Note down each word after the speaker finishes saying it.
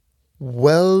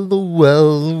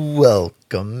Welcome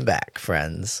back,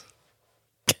 friends.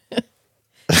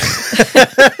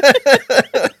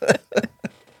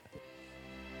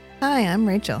 Hi, I'm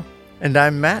Rachel. And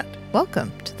I'm Matt.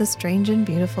 Welcome to the Strange and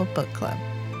Beautiful Book Club.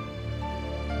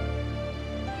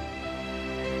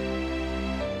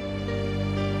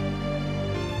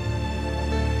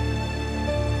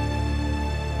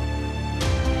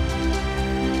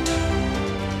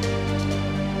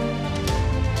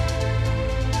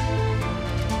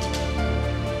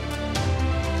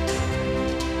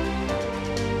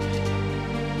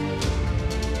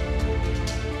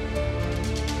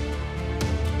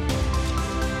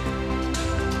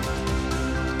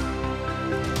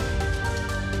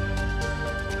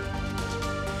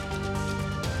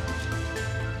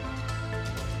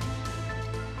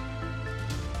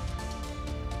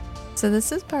 So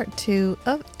this is part 2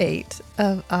 of 8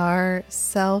 of our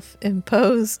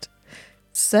self-imposed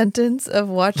sentence of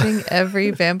watching every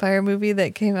vampire movie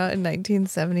that came out in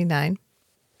 1979.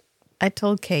 I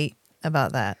told Kate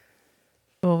about that.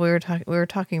 Well, we were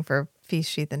talking for Feast,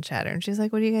 Sheath, and Chatter, and she's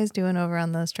like, "What are you guys doing over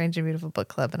on the Strange and Beautiful Book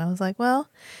Club?" And I was like, "Well,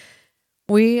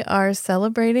 we are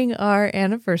celebrating our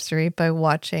anniversary by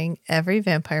watching every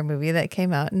vampire movie that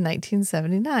came out in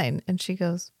 1979." And she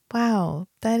goes, "Wow,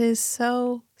 that is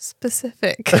so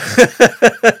specific."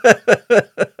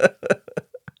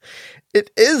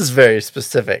 It is very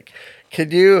specific.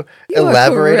 Can you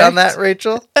elaborate on that,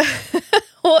 Rachel?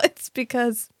 Well, it's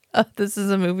because this is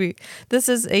a movie. This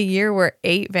is a year where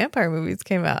 8 vampire movies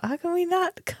came out. How can we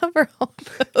not cover all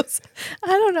those? I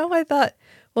don't know. I thought,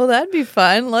 well, that'd be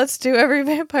fun. Let's do every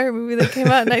vampire movie that came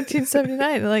out in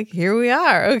 1979. And like, here we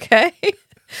are. Okay.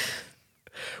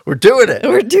 We're doing it.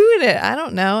 We're doing it. I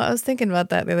don't know. I was thinking about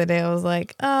that the other day. I was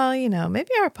like, oh, maybe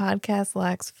our podcast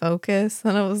lacks focus.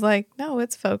 And I was like, no,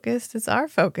 it's focused. It's our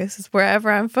focus. It's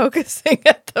wherever I'm focusing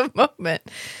at the moment.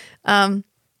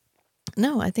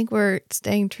 No, I think we're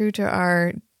staying true to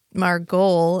our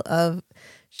goal of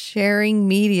sharing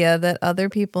media that other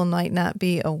people might not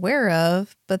be aware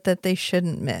of, but that they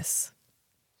shouldn't miss.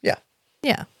 Yeah.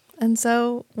 Yeah. And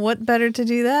so what better to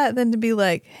do that than to be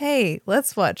like, hey,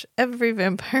 let's watch every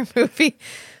vampire movie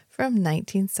from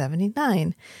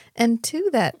 1979. And to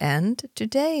that end,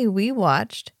 today we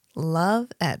watched Love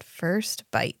at First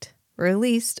Bite,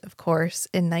 released, of course,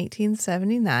 in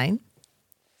 1979,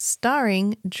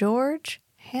 starring George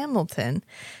Hamilton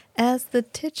as the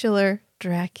titular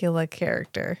Dracula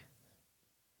character.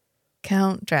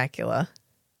 Count Dracula,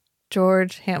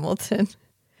 George Hamilton.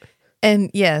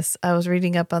 And yes, I was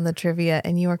reading up on the trivia,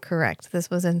 and you are correct. This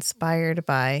was inspired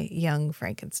by Young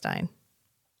Frankenstein.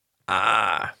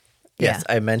 Ah, yes.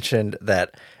 Yeah. I mentioned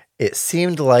that it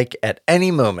seemed like at any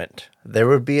moment there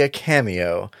would be a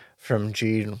cameo from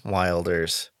Gene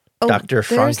Wilder's Dr.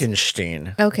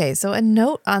 Frankenstein. Okay, so a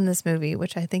note on this movie,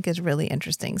 which I think is really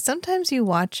interesting. Sometimes you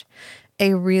watch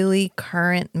a really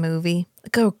current movie,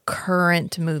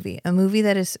 a movie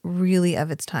that is really of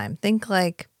its time. Think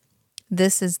like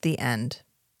This Is the End,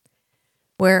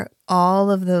 where all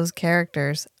of those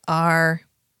characters are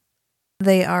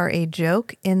a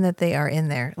joke in that they are in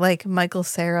there. Like Michael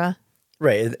Cera.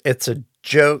 Right. It's a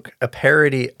joke, a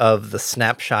parody of the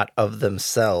snapshot of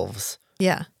themselves.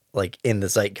 Yeah. Like in the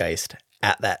zeitgeist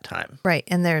at that time. Right.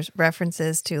 And there's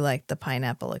references to like the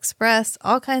Pineapple Express,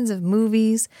 all kinds of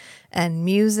movies and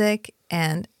music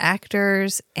and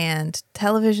actors and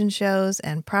television shows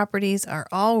and properties are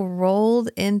all rolled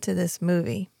into this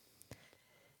movie.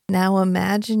 Now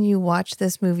imagine you watch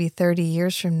this movie 30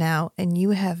 years from now and you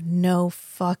have no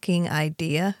fucking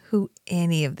idea who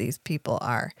any of these people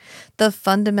are. The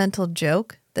fundamental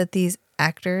joke that these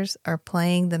actors are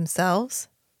playing themselves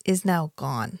is now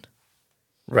gone.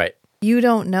 Right. You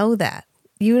don't know that.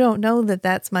 You don't know that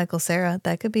that's Michael Cera.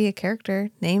 That could be a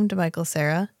character named Michael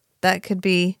Cera. That could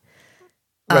be...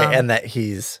 Right, and that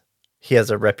he has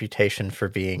a reputation for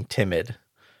being timid.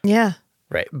 Yeah.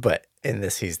 Right, but in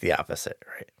this he's the opposite,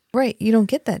 right? Right, you don't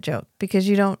get that joke because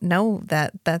you don't know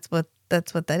that that's what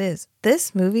that is.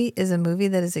 This movie is a movie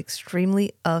that is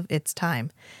extremely of its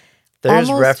time. There's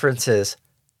references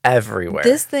everywhere.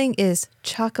 This thing is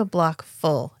chock-a-block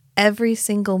full. Every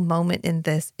single moment in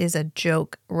this is a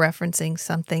joke referencing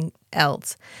something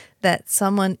else that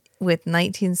someone with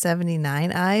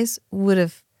 1979 eyes would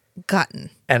have gotten.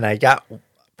 And I got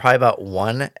probably about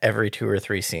one every 2 or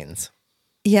 3 scenes.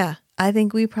 Yeah, I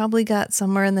think we probably got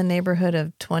somewhere in the neighborhood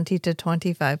of 20 to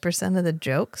 25% of the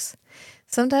jokes.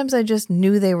 Sometimes I just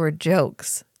knew they were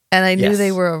jokes and I knew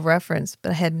they were a reference,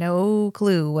 but I had no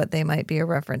clue what they might be a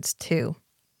reference to.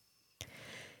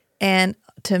 And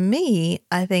to me,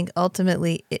 I think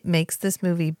ultimately it makes this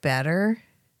movie better,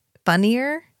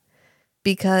 funnier,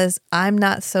 because I'm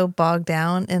not so bogged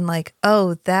down in like,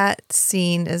 oh, that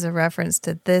scene is a reference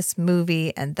to this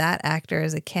movie and that actor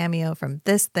is a cameo from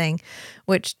this thing,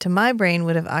 which to my brain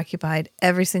would have occupied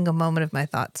every single moment of my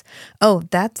thoughts. Oh,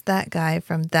 that's that guy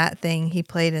from that thing he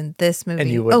played in this movie. And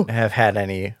you wouldn't have had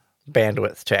any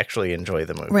bandwidth to actually enjoy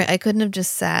the movie. Right. I couldn't have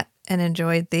just sat and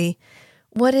enjoyed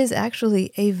what is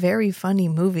actually a very funny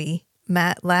movie.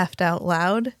 Matt laughed out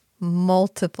loud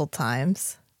multiple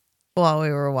times while we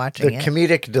were watching it. The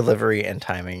comedic delivery and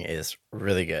timing is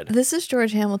really good. This is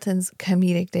George Hamilton's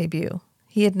comedic debut.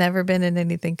 He had never been in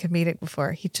anything comedic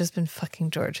before. He'd just been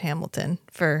fucking George Hamilton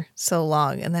for so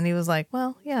long. And then he was like,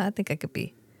 well, yeah, I think I could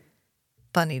be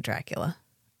funny Dracula.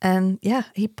 And yeah,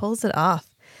 he pulls it off.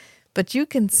 But you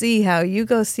can see how you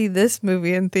go see this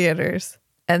movie in theaters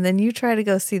and then you try to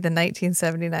go see the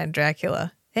 1979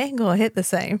 Dracula. It ain't gonna hit the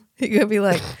same. You're gonna be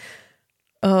like,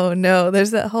 oh no,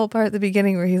 there's that whole part at the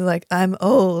beginning where he's like, I'm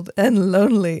old and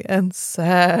lonely and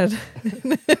sad.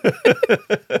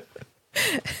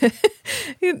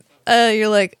 You're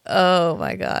like, oh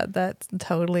my God, that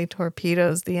totally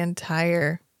torpedoes the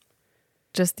entire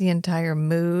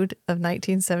mood of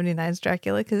 1979's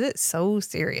Dracula because it's so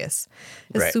serious.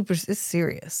 It's it's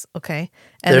serious, okay?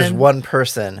 And there's one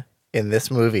person in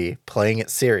this movie playing it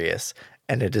serious,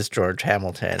 and it is George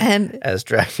Hamilton as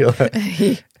Dracula.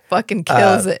 He fucking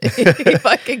kills it. He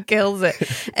fucking kills it.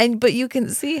 But you can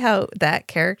see how that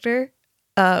character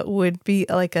would be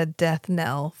like a death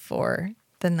knell for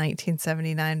the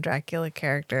 1979 Dracula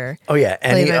character. Oh yeah,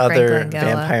 any other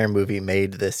vampire movie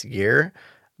made this year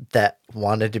that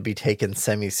wanted to be taken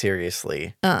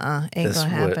semi-seriously, ain't gonna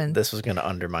happen. This was gonna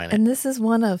undermine it. And this is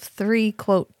one of 3,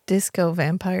 quote, disco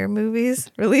vampire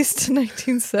movies released in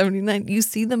 1979. You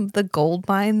see the gold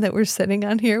mine that we're sitting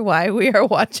on here, why we are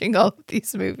watching all of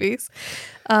these movies.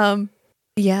 I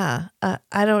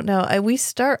don't know. We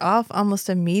start off almost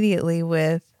immediately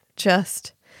with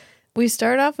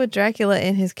Dracula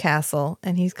in his castle,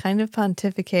 and he's kind of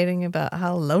pontificating about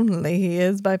how lonely he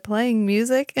is by playing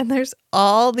music, and there's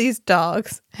all these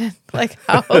dogs, and like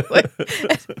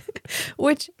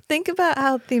which think about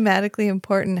how thematically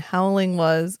important howling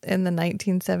was in the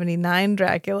 1979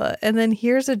 Dracula, and then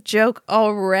here's a joke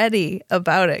already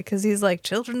about it, because he's like,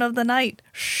 children of the night,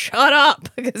 shut up,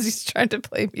 because he's trying to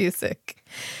play music.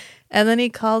 And then he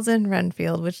calls in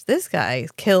Renfield, which this guy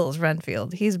kills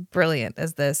Renfield. He's brilliant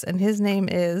as this. And his name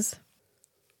is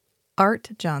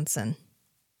Art Johnson.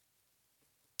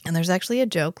 And there's actually a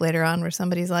joke later on where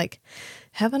somebody's like,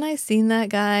 haven't I seen that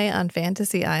guy on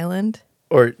Fantasy Island?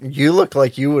 Or you look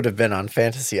like you would have been on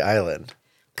Fantasy Island.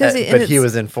 But he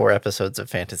was in 4 episodes of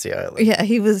Fantasy Island. Yeah,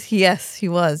 he was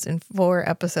in 4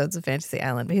 episodes of Fantasy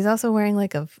Island. But he's also wearing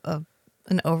like an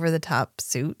over-the-top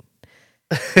suit.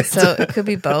 So it could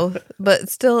be both, but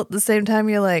still at the same time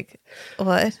you're like,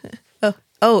 what?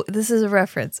 Oh, this is a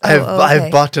reference. I've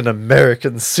bought an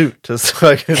American suit so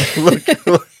I can look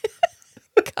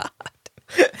God.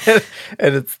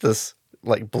 And it's this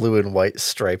like blue and white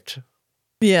striped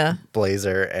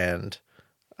blazer, and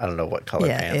I don't know what color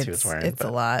pants he was wearing. It's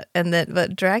a lot.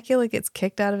 But Dracula gets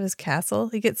kicked out of his castle.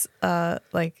 He gets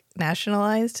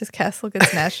nationalized. His castle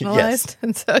gets nationalized. Yes.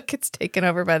 And so it gets taken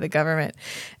over by the government.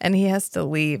 And he has to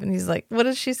leave. And he's like, what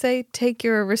does she say? Take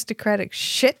your aristocratic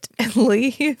shit and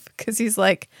leave. Because he's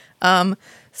like,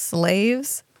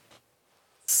 slaves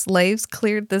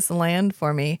cleared this land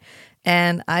for me.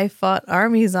 And I fought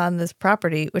armies on this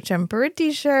property, which I'm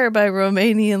pretty sure by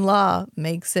Romanian law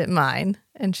makes it mine.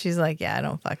 And she's like, yeah, I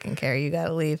don't fucking care. You got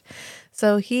to leave.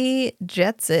 So he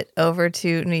jets it over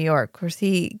to New York. Of course,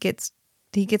 he gets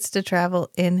to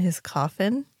travel in his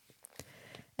coffin.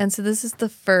 And so this is the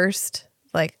first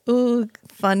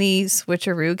funny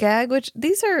switcheroo gag, which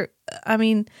these are,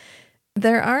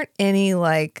 there aren't any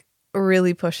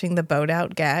really pushing the boat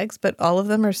out gags, but all of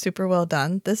them are super well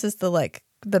done. This is the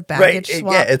baggage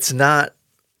swap. Yeah,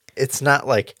 it's not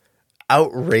like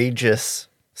outrageous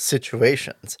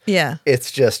situations. Yeah. It's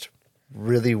just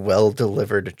really well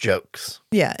delivered jokes.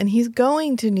 Yeah, and he's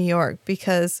going to New York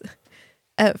because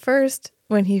at first,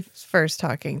 when he's first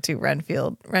talking to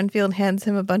Renfield hands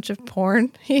him a bunch of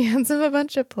porn. He hands him a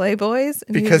bunch of Playboys.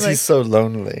 And because he's so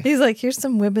lonely. He's like, here's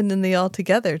some women in the All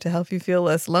Together to help you feel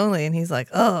less lonely. And he's like,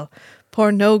 oh,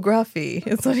 pornography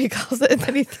is what he calls it. And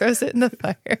then he throws it in the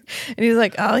fire. And he's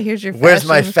like, oh, here's your Where's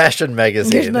my fashion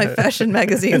magazine? Here's my fashion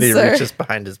magazine, and he sir. reaches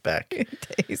behind his back.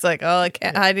 He's like, oh, I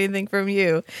can't hide anything from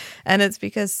you. And it's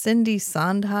because Cindy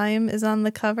Sondheim is on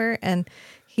the cover, and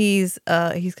he's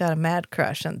got a mad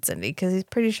crush on Cindy because he's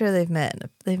pretty sure they've met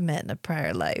in a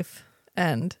prior life.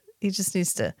 And He just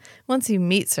needs to, once he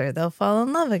meets her, they'll fall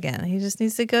in love again. He just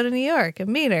needs to go to New York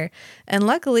and meet her. And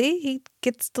luckily, he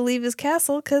gets to leave his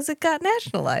castle because it got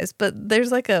nationalized. But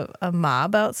there's like a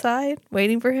mob outside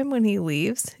waiting for him when he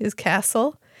leaves his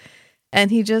castle. And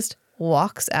he just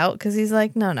walks out because he's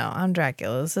like, no, I'm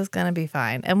Dracula. This is going to be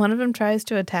fine. And one of them tries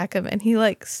to attack him and he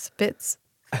like spits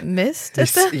mist at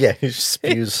them. Yeah, he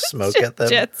spews smoke at them.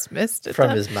 Jets mist at from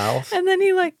them. his mouth. And then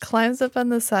he like climbs up on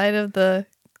the side of the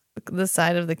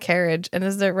carriage, and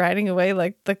as they're riding away,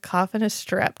 like the coffin is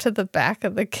strapped to the back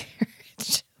of the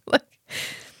carriage. Like,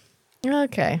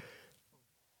 okay.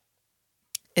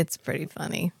 It's pretty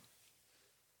funny.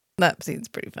 That scene's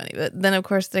pretty funny. But then of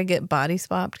course they get body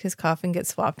swapped. His coffin gets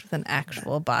swapped with an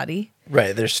actual body.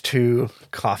 Right, there's 2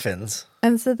 coffins.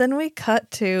 And so then we cut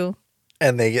to,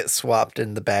 and they get swapped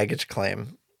in the baggage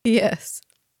claim. yes.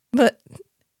 But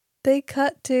they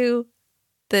cut to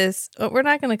this. We're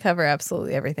not going to cover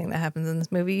absolutely everything that happens in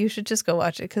this movie. You should just go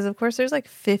watch it because, of course, there's like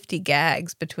 50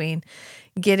 gags between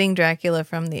getting Dracula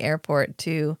from the airport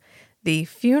to the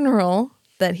funeral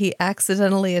that he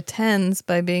accidentally attends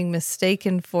by being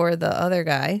mistaken for the other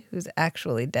guy who's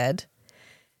actually dead.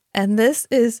 And this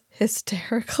is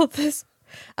hysterical.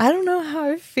 I don't know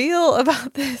how I feel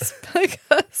about this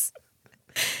because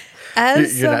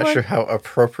you're not sure how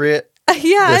appropriate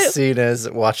this scene is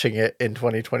watching it in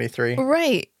 2023.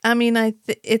 Right. I mean,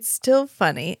 it's still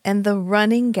funny. And the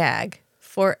running gag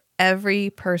for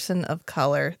every person of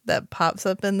color that pops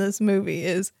up in this movie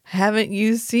is, haven't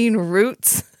you seen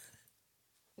Roots?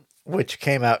 Which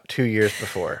came out 2 years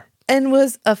before. And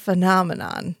was a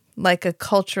phenomenon, like a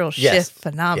cultural shift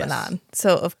phenomenon. Yes.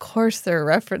 So, of course, they're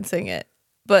referencing it.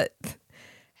 But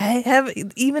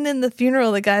even in the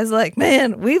funeral, the guy's like,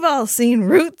 man, we've all seen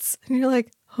Roots. And you're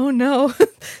like, oh no,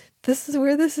 this is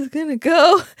where this is going to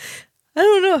go. I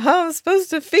don't know how I'm supposed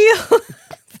to feel.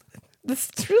 This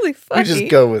is really funny. We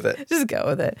just go with it. Just go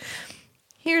with it.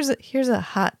 Here's a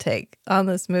hot take on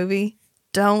this movie.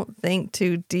 Don't think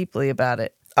too deeply about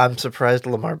it. I'm surprised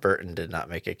Lamar Burton did not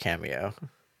make a cameo.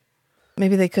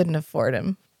 Maybe they couldn't afford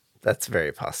him. That's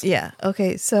very possible. Yeah.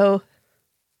 Okay. So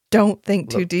don't think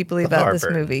too deeply about this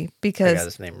movie because I got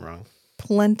his name wrong.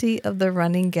 Plenty of the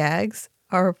running gags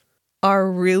are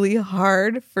really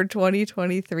hard for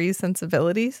 2023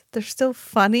 sensibilities. They're still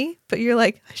funny, but you're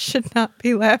like, I should not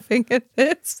be laughing at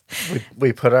this.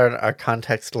 We put on our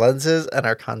context lenses and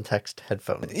our context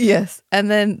headphones. Yes.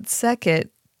 And then second,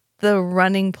 the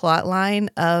running plot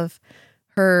line of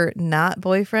her not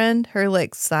boyfriend, her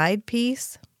like side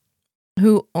piece,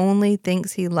 who only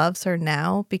thinks he loves her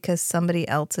now because somebody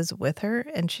else is with her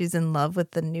and she's in love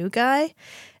with the new guy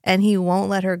and he won't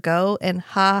let her go. And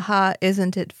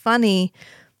isn't it funny?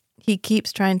 He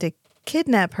keeps trying to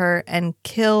kidnap her and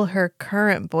kill her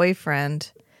current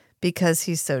boyfriend because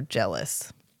he's so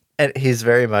jealous. And he's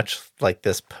very much like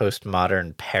this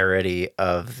postmodern parody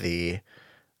of the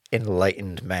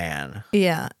enlightened man.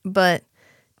 Yeah, but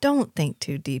don't think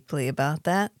too deeply about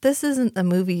that. This isn't a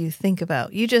movie you think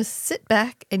about. You just sit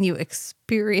back and you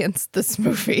experience this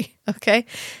movie, okay?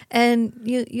 And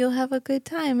you'll have a good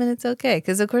time and it's okay.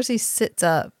 Because, of course, he sits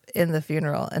up in the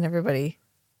funeral and everybody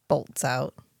bolts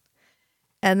out.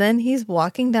 And then he's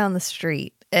walking down the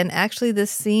street. And actually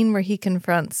this scene where he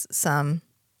confronts some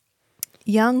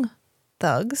young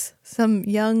thugs, some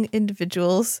young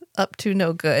individuals up to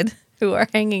no good, who are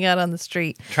hanging out on the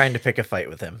street. Trying to pick a fight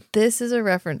with him. This is a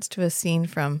reference to a scene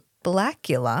from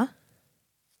Blackula.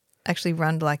 Actually,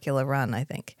 Run, Blackula, Run, I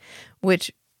think.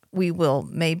 Which we will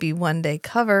maybe one day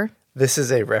cover. This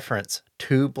is a reference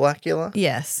to Blackula?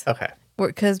 Yes. Okay.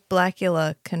 Because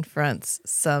Blackula confronts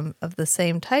some of the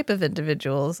same type of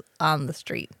individuals on the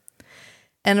street.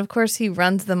 And of course, he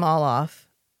runs them all off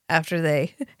after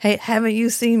they, hey, haven't you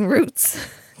seen Roots?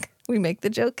 We make the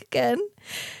joke again.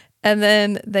 And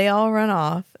then they all run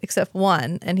off except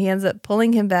one, and he ends up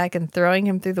pulling him back and throwing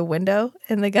him through the window.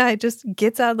 And the guy just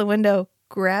gets out of the window,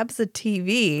 grabs a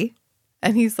TV,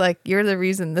 and he's like, you're the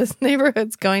reason this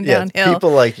neighborhood's going downhill. People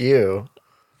like you.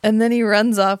 And then he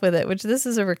runs off with it, which this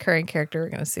is a recurring character. We're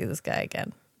going to see this guy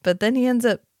again. But then he ends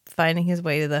up finding his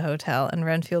way to the hotel, and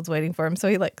Renfield's waiting for him. So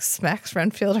he like smacks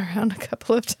Renfield around a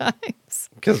couple of times.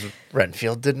 Because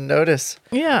Renfield didn't notice.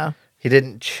 Yeah. He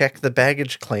didn't check the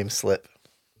baggage claim slip.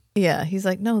 Yeah, he's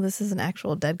like, no, this is an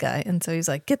actual dead guy. And so he's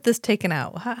like, get this taken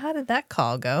out. How did that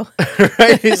call go?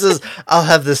 Right? He says, I'll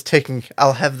have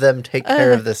them take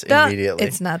care of this immediately.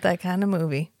 It's not that kind of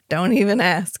movie. Don't even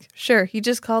ask. Sure, he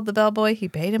just called the bellboy. He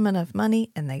paid him enough money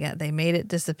and they made it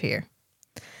disappear.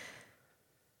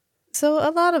 So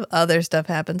a lot of other stuff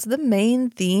happens. The main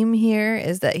theme here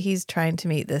is that he's trying to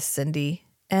meet this Cindy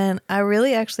And I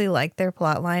really actually like their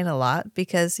plot line a lot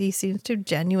because he seems to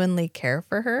genuinely care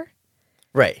for her.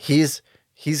 Right. He's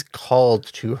called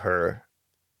to her.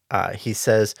 He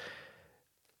says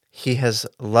he has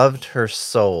loved her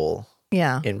soul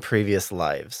Yeah. in previous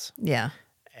lives. Yeah.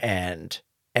 And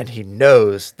he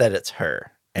knows that it's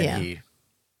her. And Yeah.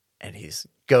 he's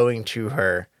going to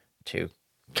her to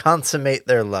consummate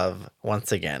their love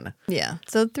once again. Yeah.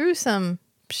 So through some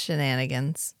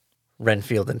shenanigans.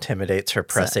 Renfield intimidates her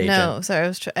press agent. No,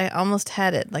 sorry, I almost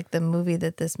had it, like the movie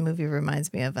that this movie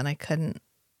reminds me of, and I couldn't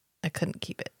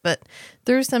keep it. But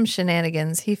through some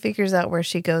shenanigans, he figures out where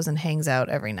she goes and hangs out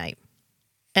every night.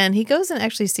 And he goes and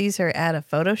actually sees her at a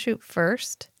photo shoot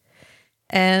first.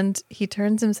 And he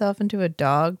turns himself into a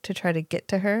dog to try to get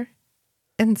to her.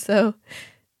 And so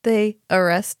they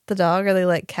arrest the dog, or they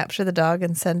like capture the dog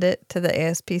and send it to the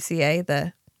ASPCA,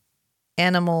 the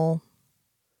animal.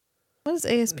 What is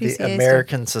ASPCA? The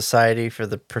American Society for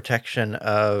the Protection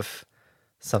of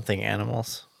something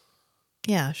animals.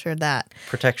 Yeah, sure, that.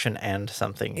 Protection and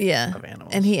something of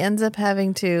animals. And he ends up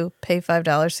having to pay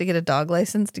 $5 to get a dog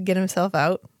license to get himself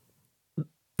out.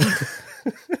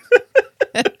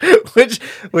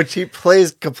 which he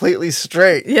plays completely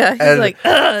straight. Yeah, he's like,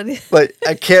 ugh. But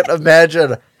I can't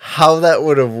imagine how that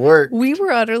would have worked. We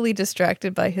were utterly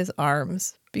distracted by his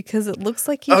arms because it looks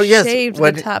like he shaved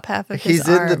the top half of his arms.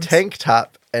 He's in the tank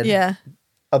top and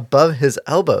above his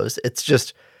elbows, it's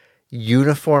just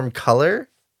uniform color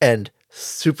and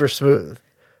super smooth.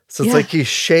 So it's like he's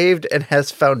shaved and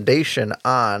has foundation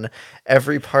on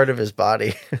every part of his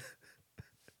body.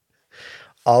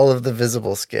 All of the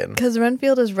visible skin. Because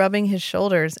Renfield is rubbing his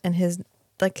shoulders, and his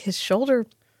shoulder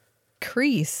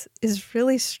crease is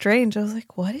really strange. I was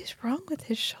like, what is wrong with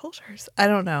his shoulders? I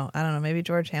don't know. Maybe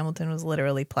George Hamilton was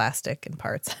literally plastic in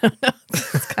parts. I don't know.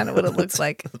 That's kind of what it looks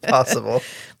like. Possible.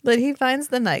 But he finds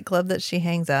the nightclub that she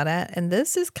hangs out at, and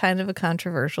this is kind of a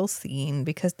controversial scene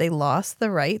because they lost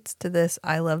the rights to this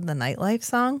I Love the Nightlife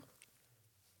song.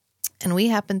 And we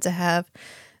happen to have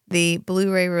the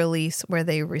Blu-ray release where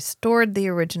they restored the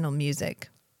original music.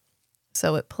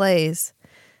 So it plays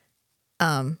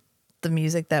the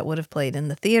music that would have played in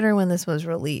the theater when this was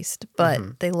released,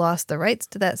 but they lost the rights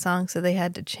to that song, so they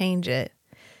had to change it.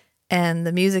 And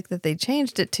the music that they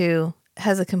changed it to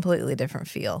has a completely different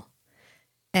feel.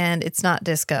 And it's not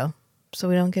disco, so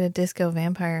we don't get a disco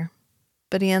vampire.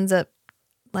 But he ends up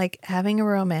like having a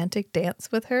romantic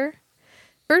dance with her.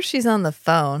 First, she's on the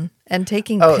phone and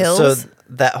taking pills. So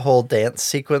that whole dance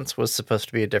sequence was supposed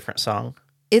to be a different song?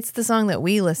 It's the song that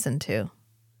we listened to.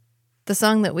 The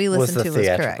song that we listened to was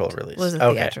correct. Was the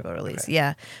theatrical release,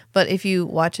 yeah. But if you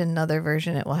watch another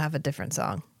version, it will have a different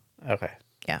song. Okay.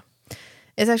 Yeah.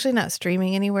 It's actually not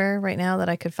streaming anywhere right now that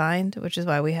I could find, which is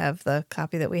why we have the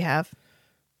copy that we have.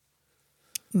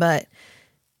 But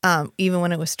even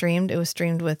when it was streamed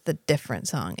with the different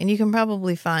song. And you can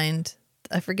probably find...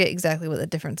 I forget exactly what the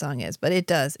different song is, but it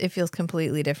does. It feels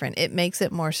completely different. It makes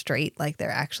it more straight, like they're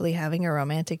actually having a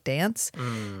romantic dance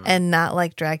and not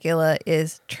like Dracula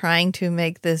is trying to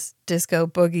make this disco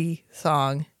boogie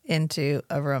song into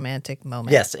a romantic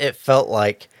moment. Yes, it felt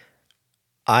like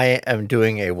I am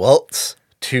doing a waltz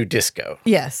to disco.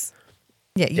 Yes.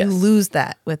 Yeah, you lose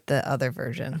that with the other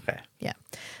version. Okay. Yeah.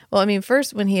 Well, I mean,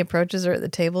 first when he approaches her at the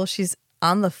table, she's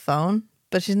on the phone.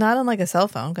 But she's not on like a cell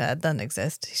phone. God, that doesn't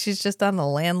exist. She's just on the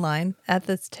landline at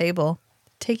this table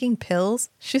taking pills.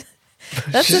 She's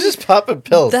just popping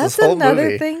pills. That's this whole another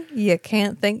movie. thing you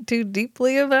can't think too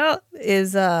deeply about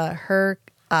is her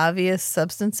obvious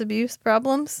substance abuse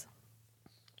problems.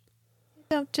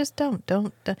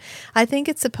 Don't. I think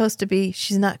it's supposed to be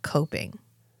she's not coping.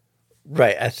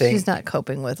 Right. I think she's not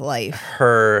coping with life.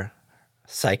 Her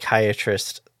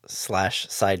psychiatrist /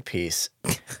 side piece,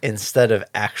 instead of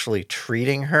actually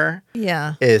treating her,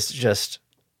 is just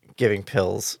giving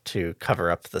pills to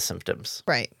cover up the symptoms.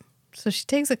 Right. So she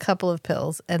takes a couple of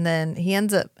pills, and then he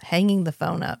ends up hanging the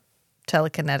phone up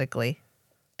telekinetically,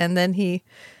 and then he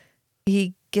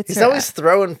gets. He's always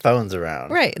throwing phones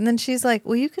around, right? And then she's like,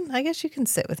 "Well, I guess you can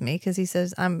sit with me," because he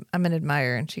says, "I'm an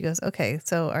admirer," and she goes, "Okay,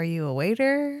 so are you a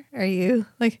waiter? Are you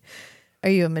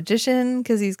a magician?"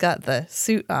 Because he's got the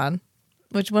suit on.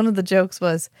 Which one of the jokes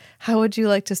was, how would you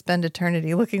like to spend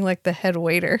eternity looking like the head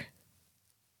waiter?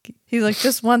 He's like,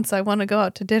 just once I want to go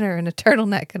out to dinner in a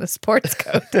turtleneck and a sports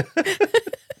coat.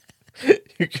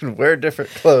 You can wear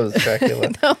different clothes,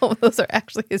 Dracula. No, those are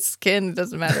actually his skin. It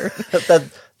doesn't matter.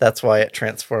 That's why it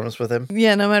transforms with him.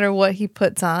 Yeah, no matter what he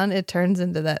puts on, it turns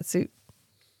into that suit.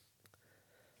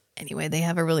 Anyway, they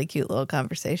have a really cute little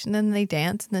conversation and they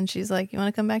dance. And then she's like, you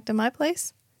want to come back to my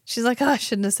place? She's like, oh, I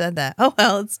shouldn't have said that. Oh,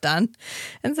 well, it's done.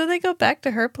 And so they go back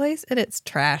to her place and it's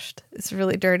trashed. It's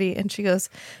really dirty. And she goes,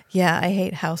 yeah, I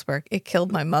hate housework. It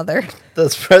killed my mother.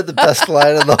 That's probably the best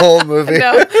line in the whole movie.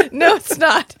 No, it's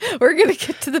not. We're going to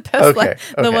get to the best line.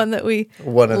 The one that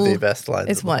one of the best lines.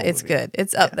 It's one. It's movie. Good.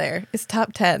 It's up there. It's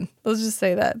top 10. Let's just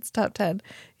say that. It's top 10.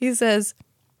 He says,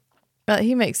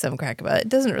 he makes some crack about it. It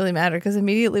doesn't really matter because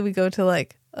immediately we go to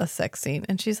like a sex scene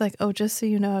and she's like, oh, just so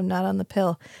you know, I'm not on the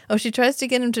pill. Oh, she tries to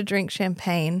get him to drink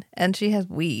champagne and she has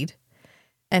weed.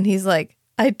 And he's like,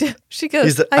 I do. She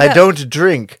goes, I don't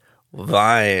drink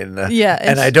wine. Yeah.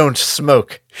 And I don't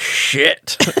smoke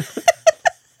shit.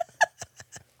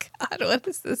 God, what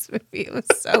is this movie? It was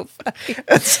so funny.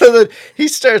 And so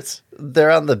then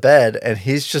they're on the bed and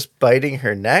he's just biting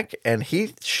her neck and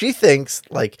she thinks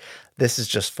like this is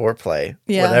just foreplay,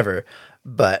 whatever.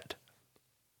 But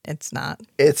it's not.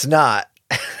 It's not.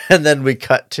 And then we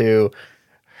cut to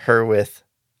her with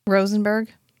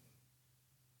Rosenberg,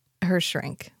 her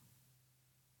shrink,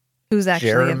 who's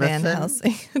actually a Van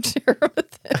Helsing.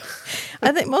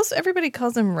 I think everybody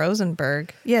calls him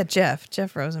Rosenberg. Yeah,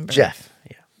 Jeff Rosenberg. Jeff,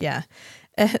 yeah.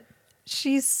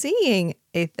 She's seeing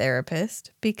a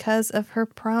therapist because of her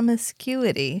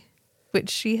promiscuity, which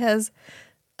she has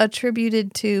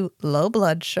attributed to low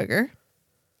blood sugar.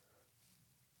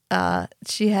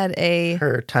 She had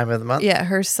her time of the month. Yeah,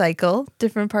 her cycle,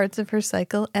 different parts of her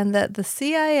cycle, and that the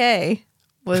CIA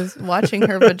was watching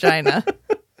her vagina.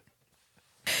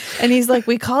 And he's like,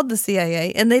 we called the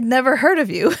CIA and they'd never heard of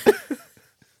you.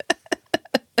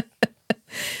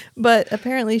 But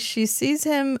apparently she sees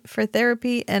him for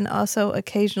therapy and also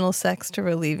occasional sex to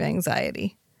relieve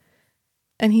anxiety.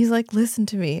 And he's like, listen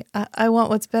to me. I want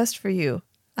what's best for you.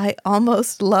 I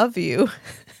almost love you.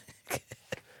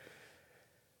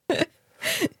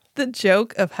 The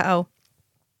joke of how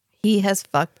he has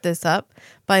fucked this up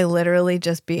by literally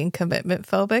just being commitment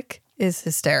phobic is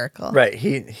hysterical. Right.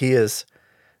 He has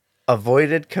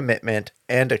avoided commitment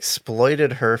and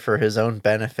exploited her for his own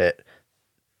benefit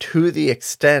to the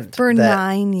extent for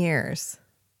 9 years.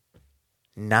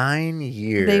 9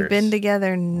 years. They've been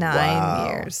together 9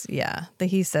 years. Yeah.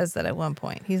 He says that at one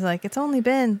point. He's like, it's only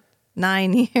been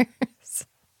 9 years.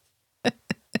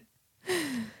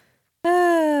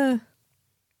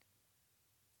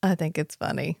 I think it's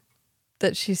funny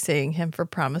that she's seeing him for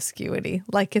promiscuity,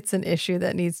 like it's an issue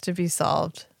that needs to be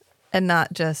solved, and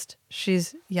not just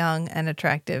she's young and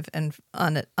attractive and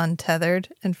untethered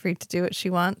and free to do what she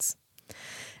wants.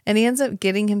 And he ends up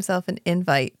getting himself an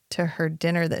invite to her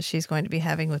dinner that she's going to be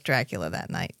having with Dracula that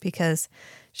night because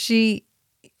she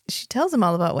tells him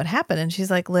all about what happened. And she's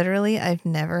like, literally, I've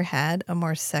never had a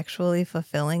more sexually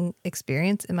fulfilling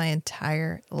experience in my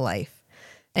entire life.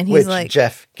 And he's like,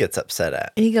 Jeff gets upset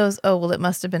at. He goes, oh, well, it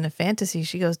must have been a fantasy.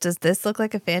 She goes, does this look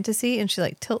like a fantasy? And she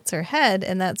like tilts her head.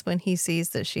 And that's when he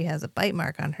sees that she has a bite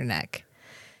mark on her neck.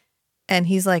 And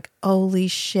he's like, holy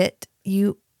shit,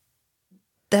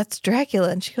 that's Dracula.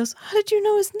 And she goes, how did you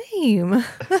know his name?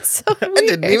 That's so weird. I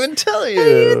didn't even tell you. I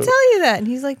didn't even tell you that. And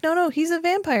he's like, no, he's a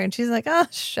vampire. And she's like, oh,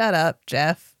 shut up,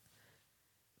 Jeff.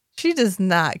 She does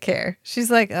not care. She's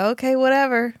like, okay,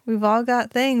 whatever. We've all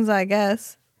got things, I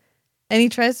guess. And he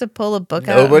tries to pull a book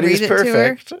out and read it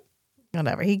perfect. to her.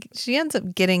 Whatever. She ends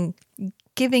up giving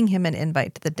him an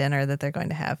invite to the dinner that they're going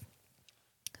to have.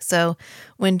 So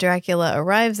when Dracula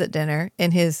arrives at dinner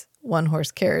in his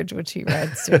one-horse carriage, which he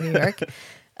rides to New York,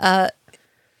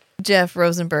 Jeff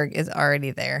Rosenberg is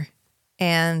already there.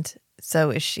 And so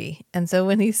is she. And so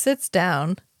when he sits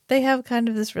down, they have kind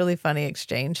of this really funny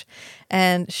exchange.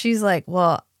 And she's like,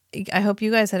 well, I hope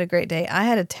you guys had a great day. I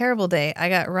had a terrible day. I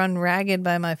got run ragged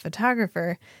by my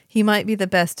photographer. He might be the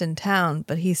best in town,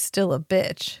 but he's still a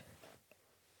bitch.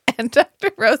 And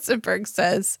Dr. Rosenberg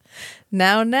says,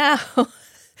 now,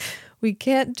 we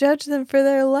can't judge them for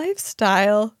their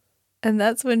lifestyle. And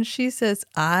that's when she says,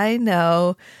 I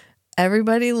know.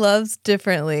 Everybody loves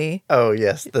differently. Oh,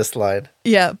 yes, this line.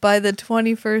 Yeah, by the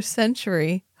 21st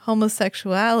century,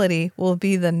 homosexuality will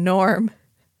be the norm.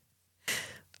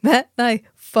 Matt and I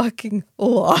fucking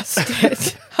lost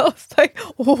it. I was like,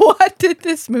 what did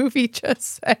this movie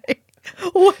just say?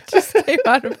 What just came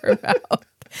out of her mouth?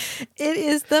 It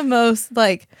is the most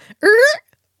like,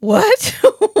 what?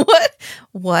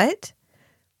 What?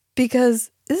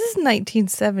 Because this is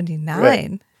 1979.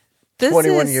 Right.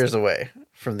 21 years away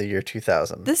from the year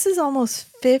 2000. This is almost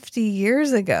 50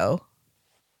 years ago.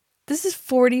 This is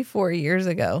 44 years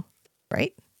ago,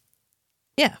 right?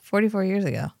 Yeah, 44 years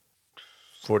ago.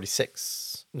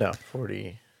 46. No,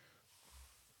 40.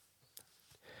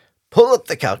 Pull up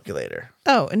the calculator.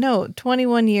 Oh, no,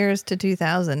 21 years to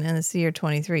 2000, and it's the year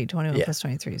 23. 21 plus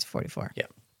 23 is 44. Yeah.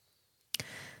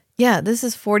 Yeah, this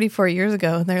is 44 years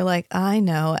ago. And they're like, I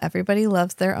know everybody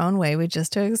loves their own way. We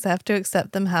just have to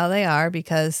accept them how they are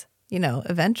because,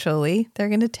 eventually they're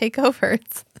going to take over.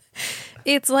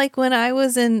 It's like when I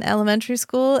was in elementary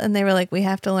school and they were like, we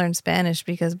have to learn Spanish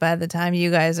because by the time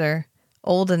you guys are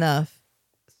old enough,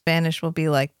 Spanish will be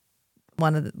like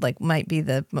one of the, might be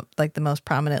the most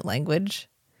prominent language.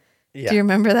 Yeah. Do you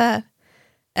remember that?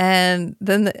 And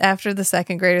then after the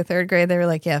second grade or third grade, they were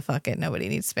like, yeah, fuck it. Nobody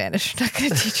needs Spanish. We're not going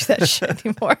to teach you that shit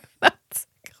anymore. That's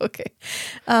okay.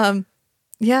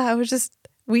 Yeah,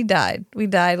 we died. We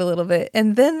died a little bit.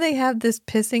 And then they have this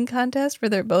pissing contest where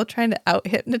they're both trying to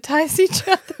out-hypnotize each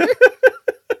other.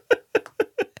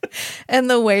 And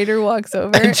the waiter walks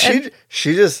over. And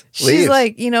she just leaves. She's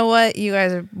like, you know what? You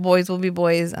guys are boys will be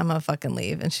boys. I'm going to fucking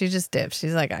leave. And she just dips.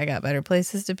 She's like, I got better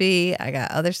places to be. I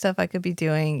got other stuff I could be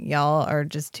doing. Y'all are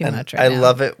just too much right now. I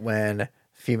love it when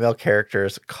female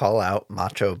characters call out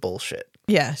macho bullshit.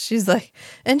 Yeah, she's like,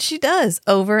 and she does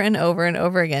over and over and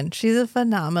over again. She's a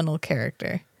phenomenal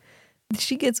character.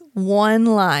 She gets one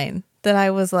line that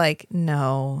I was like,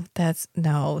 no,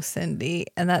 Cindy.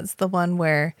 And that's the one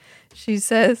where she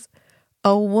says,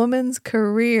 a woman's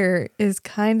career is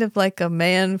kind of like a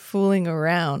man fooling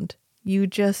around. You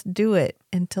just do it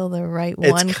until the right one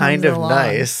comes along. It's kind of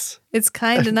nice. It's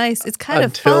kind of nice. It's kind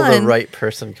of fun. Until the right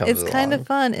person comes along. It's kind of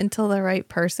fun until the right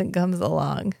person comes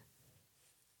along.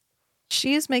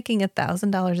 She is making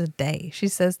 $1,000 a day. She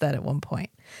says that at one point.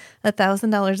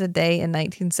 $1,000 a day in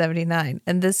 1979.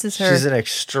 And this is her... She's an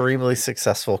extremely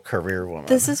successful career woman.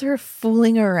 This is her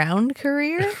fooling around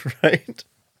career? Right.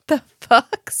 The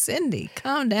fuck? Cindy,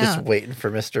 calm down. Just waiting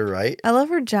for Mr. Right. I love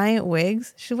her giant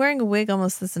wigs. She's wearing a wig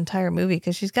almost this entire movie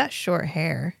because she's got short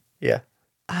hair. Yeah.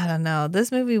 I don't know.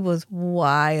 This movie was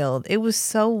wild. It was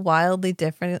so wildly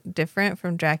different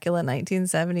from Dracula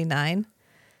 1979.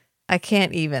 I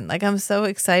can't even. I'm so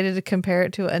excited to compare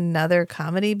it to another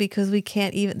comedy because we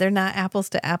can't even. They're not apples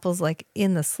to apples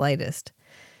in the slightest.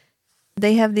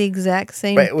 They have the exact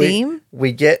same theme.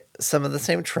 We get some of the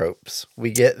same tropes.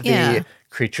 We get the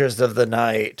creatures of the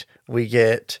night. We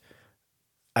get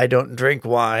I don't drink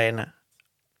wine.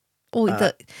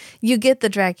 Well, you get the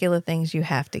Dracula things you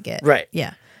have to get. Right.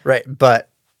 Yeah. Right. But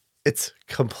it's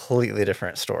completely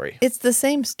different story. It's the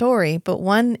same story, but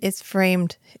one is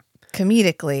framed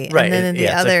comedically. Right. And then the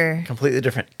other. Completely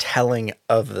different telling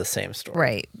of the same story.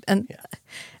 Right. And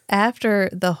after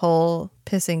the whole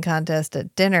pissing contest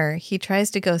at dinner, he tries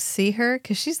to go see her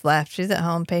because she's left. She's at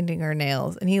home painting her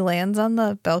nails. And he lands on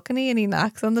the balcony and he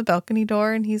knocks on the balcony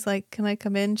door and he's like, can I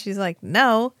come in? She's like,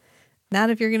 no, not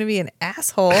if you're going to be an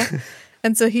asshole.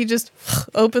 And so he just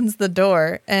opens the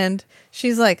door and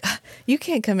she's like, you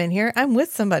can't come in here. I'm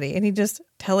with somebody. And he just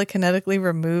telekinetically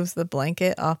removes the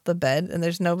blanket off the bed and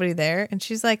there's nobody there. And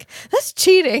she's like, that's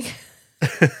cheating.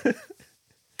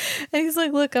 And he's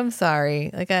like, look, I'm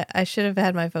sorry. I should have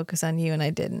had my focus on you and I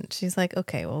didn't. She's like,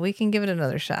 okay, well, we can give it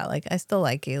another shot. I still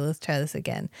like you. Let's try this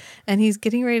again. And he's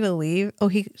getting ready to leave.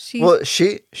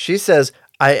 She says,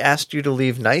 I asked you to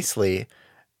leave nicely.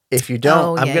 If you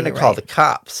don't, I'm going to call the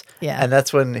cops. Yeah. And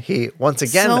that's when he, once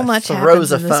again, so much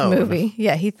throws a in phone. This movie.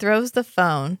 Yeah, he throws the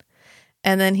phone.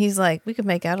 And then he's like, we could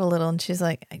make out a little. And she's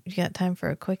like, you got time for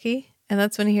a quickie? And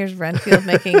that's when he hears Renfield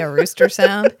making a rooster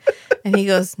sound. And he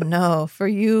goes, no, for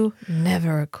you,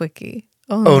 never a quickie.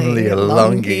 Only a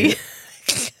longie.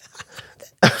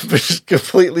 But just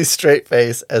completely straight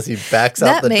face as he backs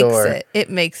out the door. It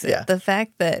makes it. Yeah. The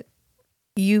fact that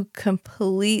you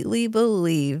completely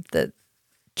believe that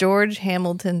George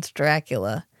Hamilton's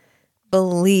Dracula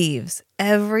believes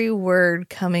every word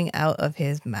coming out of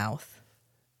his mouth.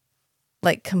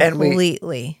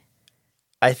 Completely.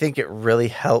 I think it really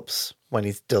helps when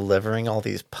he's delivering all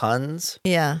these puns.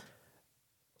 Yeah.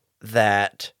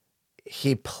 That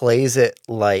he plays it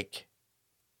like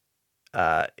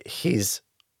he's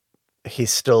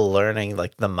still learning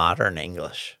the modern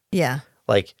English. Yeah.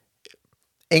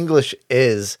 English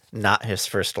is not his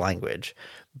first language,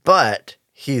 but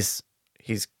he's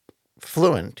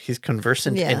fluent. He's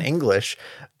conversant in English,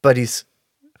 but he's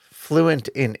fluent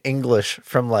in English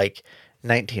from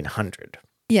 1900.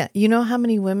 Yeah. You know how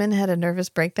many women had a nervous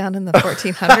breakdown in the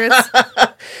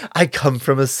 1400s? I come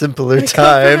from a simpler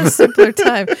time.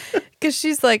 Because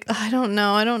she's like, I don't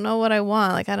know. I don't know what I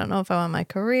want. I don't know if I want my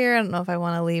career. I don't know if I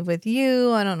want to leave with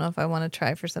you. I don't know if I want to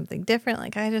try for something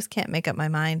different. I just can't make up my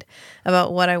mind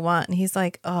about what I want. And he's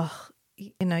like, oh,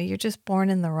 you're just born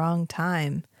in the wrong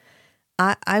time.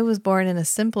 I was born in a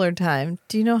simpler time.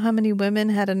 Do you know how many women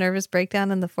had a nervous breakdown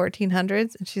in the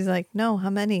 1400s? And she's like, no, how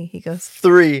many? He goes,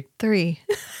 3.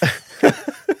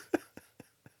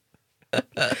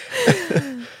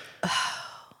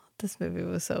 this movie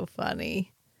was so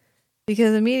funny.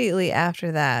 Because immediately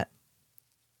after that,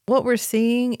 what we're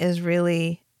seeing is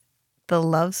really the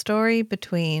love story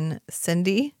between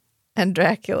Cindy and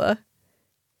Dracula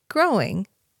growing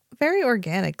very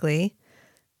organically,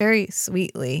 very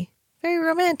sweetly, very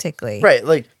romantically. Right.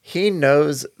 Like, he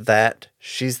knows that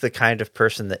she's the kind of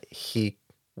person that he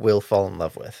will fall in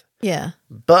love with. Yeah.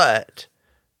 But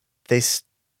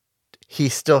he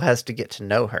still has to get to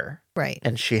know her. Right.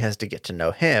 And she has to get to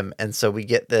know him. And so we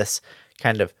get this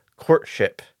kind of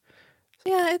courtship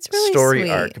it's really story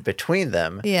sweet. arc between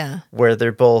them. Yeah. Where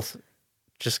they're both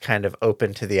just kind of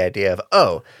open to the idea of,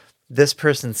 oh, this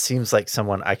person seems like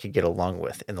someone I could get along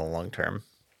with in the long term.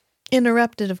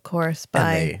 Interrupted, of course,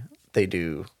 by... And they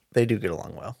do get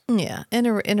along well. Yeah.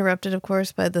 Interrupted, of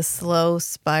course, by the slow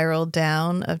spiral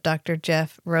down of Dr.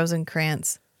 Jeff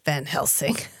Rosenkrantz Van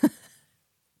Helsing.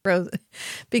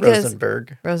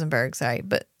 Rosenberg, sorry.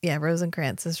 But yeah,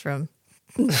 Rosenkrantz is from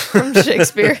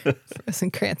Shakespeare.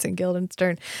 Rosenkrantz and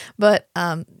Guildenstern. But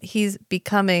he's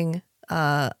becoming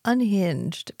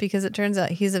unhinged because it turns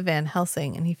out he's a Van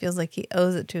Helsing and he feels like he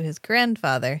owes it to his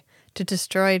grandfather to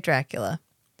destroy Dracula.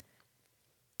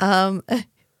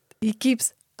 He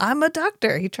keeps, I'm a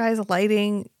doctor. He tries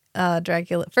lighting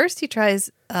Dracula. First, he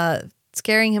tries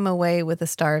scaring him away with a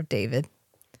Star of David,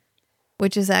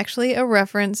 which is actually a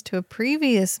reference to a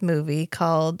previous movie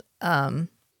called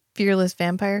Fearless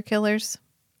Vampire Killers.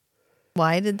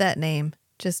 Why did that name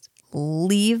just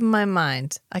leave my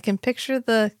mind? I can picture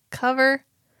the cover.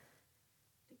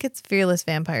 I think it's Fearless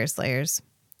Vampire Slayers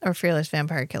or Fearless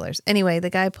Vampire Killers. Anyway,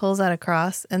 the guy pulls out a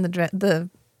cross and the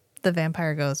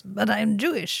vampire goes, "But I'm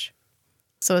Jewish."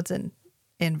 So it's an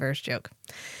inverse joke.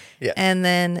 Yeah. And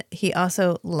then he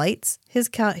also lights his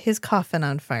coffin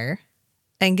on fire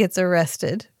and gets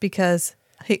arrested because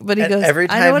he goes, every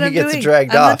time I know what he I'm gets doing.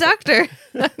 dragged I'm off. a doctor.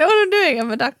 I know what I'm doing.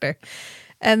 I'm a doctor.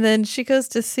 And then she goes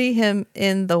to see him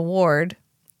in the ward.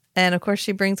 And of course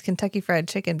she brings Kentucky Fried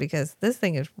Chicken because this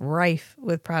thing is rife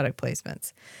with product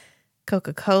placements.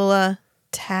 Coca-Cola,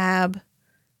 Tab,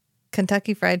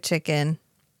 Kentucky Fried Chicken,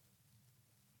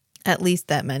 at least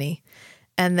that many.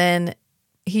 And then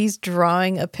he's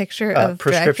drawing a picture of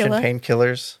prescription Dracula.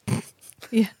 painkillers.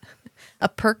 Yeah. A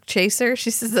perk chaser.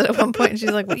 She says that at one point. And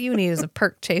she's like, what you need is a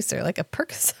perk chaser, like a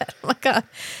Percocet. Oh my God.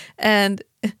 And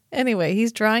anyway,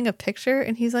 he's drawing a picture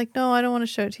and he's like, no, I don't want to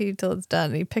show it to you till it's done.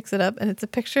 And he picks it up and it's a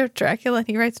picture of Dracula and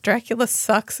he writes Dracula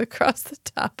sucks across the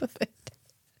top of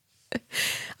it.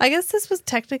 I guess this was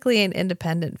technically an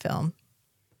independent film.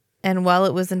 And while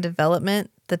it was in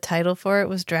development, the title for it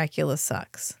was Dracula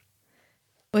Sucks.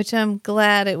 Which I'm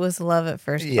glad it was Love at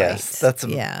First Bite. Yes, that's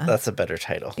a better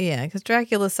title. Yeah, because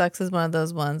Dracula Sucks is one of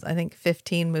those ones. I think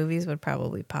 15 movies would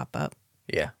probably pop up.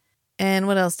 Yeah. And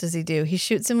what else does he do? He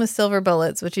shoots him with silver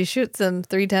bullets, which he shoots him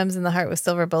 3 times in the heart with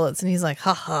silver bullets. And he's like,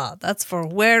 haha, that's for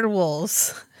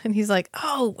werewolves. And he's like,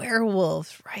 oh,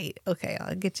 werewolves. Right. Okay,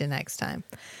 I'll get you next time.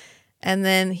 And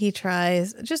then he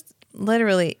tries just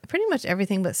literally pretty much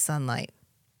everything but sunlight.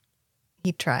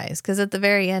 He tries. Because at the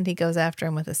very end, he goes after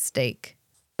him with a stake.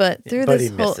 But through this he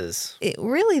whole, misses.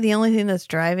 Really the only thing that's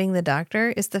driving the doctor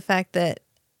is the fact that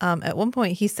at one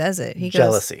point he says it. He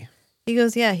Jealousy. He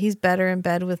goes, yeah, he's better in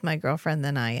bed with my girlfriend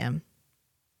than I am.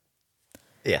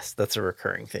 Yes, that's a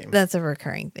recurring theme. That's a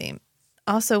recurring theme.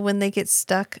 Also, when they get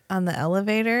stuck on the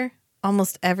elevator,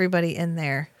 almost everybody in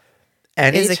there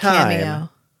is a cameo.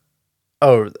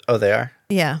 Oh, they are?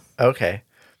 Yeah. Okay.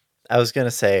 I was going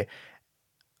to say,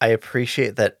 I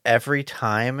appreciate that every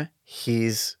time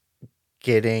he's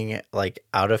getting like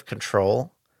out of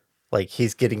control, like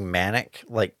he's getting manic,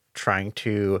 like trying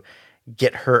to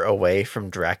get her away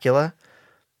from Dracula,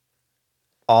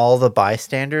 all the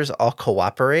bystanders all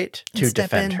cooperate to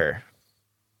defend her.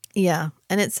 Yeah.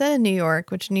 And it's set in New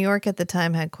York, which New York at the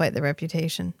time had quite the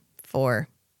reputation for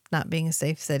not being a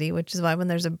safe city, which is why when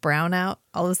there's a brownout,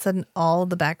 all of a sudden all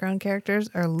the background characters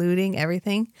are looting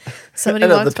everything. Somebody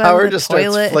walks the power by with just a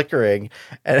toilet. starts flickering,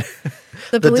 and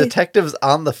the detective's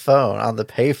on the phone, on the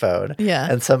payphone. Yeah.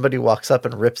 And somebody walks up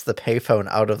and rips the payphone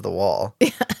out of the wall. Yeah,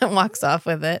 and walks off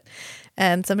with it.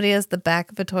 And somebody has the back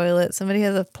of a toilet. Somebody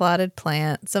has a plotted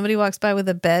plant. Somebody walks by with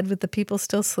a bed with the people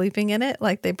still sleeping in it,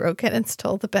 like they broke it and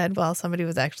stole the bed while somebody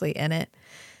was actually in it.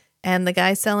 And the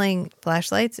guy selling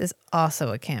flashlights is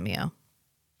also a cameo.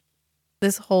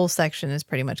 This whole section is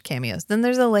pretty much cameos. Then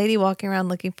there's a lady walking around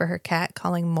looking for her cat,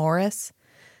 calling Morris.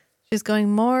 She's going,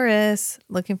 Morris,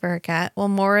 looking for her cat. Well,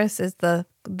 Morris is the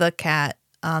cat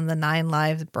on the 9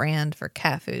 Lives brand for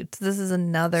cat food. So this is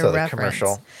another reference.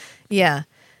 Commercial. Yeah.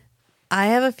 I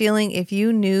have a feeling if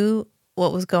you knew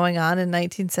what was going on in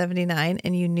 1979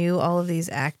 and you knew all of these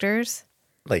actors,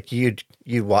 like you'd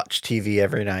watch TV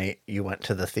every night. You went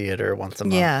to the theater once a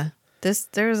month. Yeah.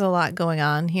 There's a lot going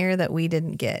on here that we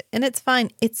didn't get. And it's fine.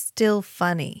 It's still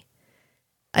funny.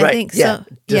 I think so.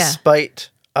 Despite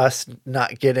us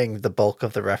not getting the bulk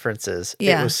of the references,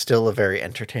 it was still a very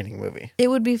entertaining movie. It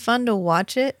would be fun to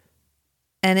watch it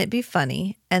and it'd be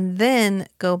funny and then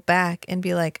go back and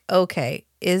be like, okay,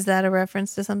 is that a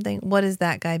reference to something? What has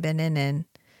that guy been in?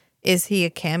 Is he a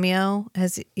cameo?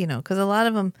 Because a lot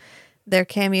of them, they're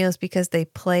cameos because they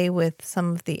play with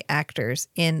some of the actors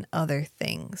in other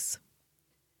things.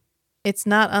 It's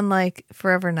not unlike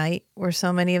Forever Knight, where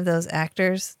so many of those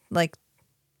actors, like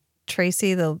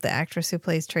Tracy, the actress who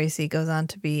plays Tracy, goes on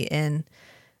to be in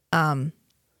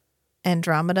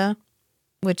Andromeda,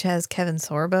 which has Kevin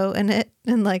Sorbo in it,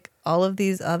 and like all of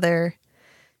these other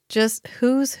just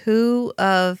who's who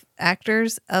of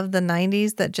actors of the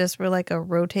 90s that just were like a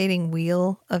rotating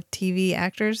wheel of TV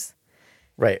actors.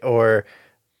 Right. Or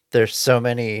there's so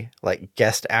many like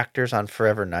guest actors on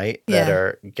Forever Knight that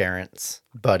are Garrett's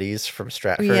buddies from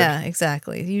Stratford. Yeah,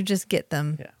 exactly. You just get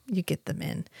them. Yeah. You get them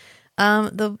in.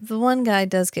 The one guy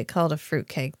does get called a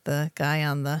fruitcake. The guy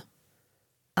on the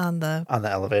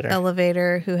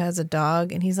elevator who has a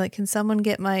dog, and he's like, "Can someone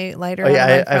get my lighter?" Oh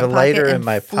yeah, I have a lighter in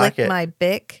my flick pocket. My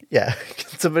Bic. Yeah,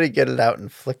 can somebody get it out and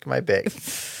flick my Bic?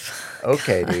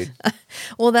 Okay, dude.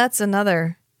 Well, that's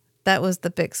another. That was the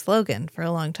Bic slogan for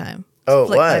a long time. Oh,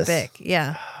 flick it was. My Bic.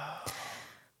 Yeah.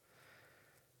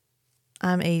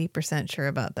 I'm 80% sure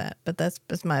about that, but that's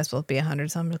might as well be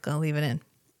 100, so I'm just gonna leave it in.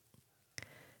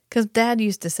 Because Dad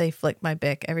used to say "flick my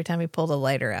Bic" every time he pulled a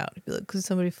lighter out. He'd be like, "Could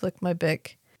somebody flick my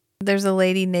Bic?" There's a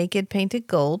lady naked, painted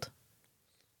gold.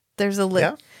 There's some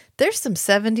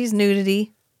 70s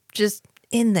nudity just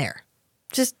in there.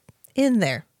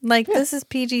 Like, this is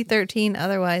PG-13.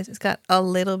 Otherwise, it's got a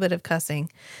little bit of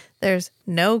cussing. There's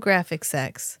no graphic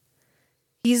sex.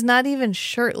 He's not even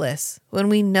shirtless when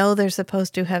we know they're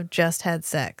supposed to have just had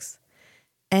sex.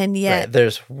 And yet...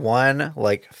 there's one,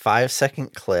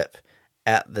 5-second clip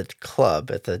at the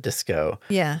club, at the disco.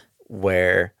 Yeah.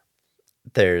 Where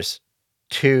there's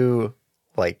two,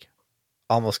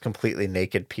 almost completely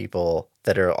naked people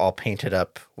that are all painted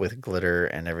up with glitter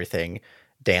and everything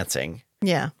dancing.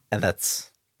 Yeah. And that's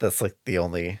the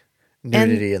only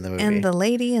nudity in the movie. And the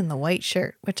lady in the white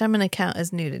shirt, which I'm going to count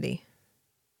as nudity.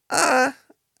 I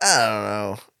don't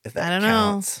know if that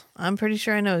counts. I'm pretty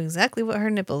sure I know exactly what her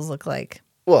nipples look like.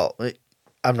 Well,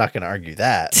 I'm not going to argue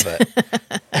that,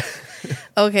 but...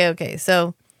 Okay.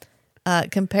 So,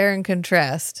 compare and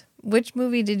contrast. Which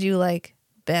movie did you like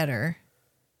better?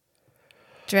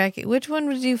 Which one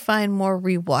would you find more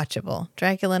rewatchable?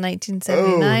 Dracula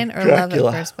 1979 or Love at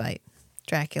First Bite?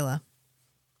 Dracula.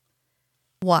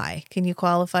 Why? Can you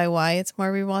qualify why it's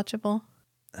more rewatchable?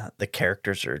 The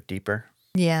characters are deeper.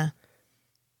 Yeah.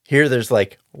 Here, there's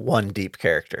one deep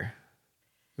character.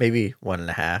 Maybe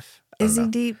 1.5. Is he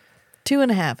deep?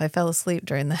 2.5. I fell asleep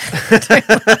during that.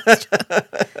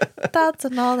 That's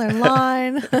another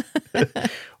line.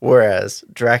 Whereas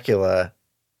Dracula,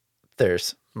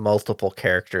 there's multiple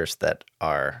characters that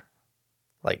are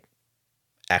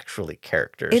actually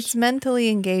characters. It's mentally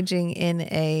engaging in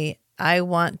I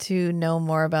want to know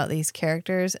more about these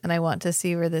characters and I want to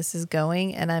see where this is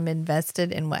going and I'm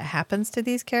invested in what happens to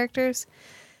these characters.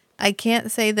 I can't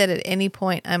say that at any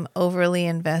point I'm overly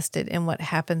invested in what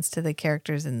happens to the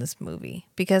characters in this movie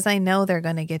because I know they're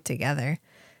going to get together.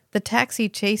 The taxi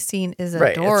chase scene is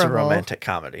adorable. Right, it's a romantic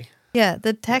comedy. Yeah,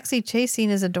 the taxi chase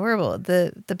scene is adorable.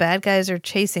 The bad guys are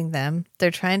chasing them.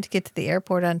 They're trying to get to the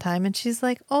airport on time, and she's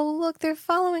like, "Oh, look, they're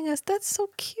following us. That's so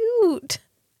cute."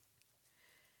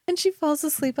 And she falls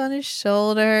asleep on his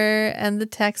shoulder, and the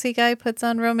taxi guy puts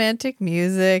on romantic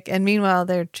music, and meanwhile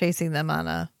they're chasing them on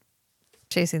a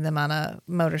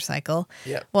motorcycle.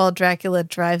 Yep. While Dracula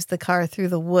drives the car through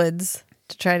the woods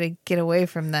to try to get away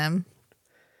from them.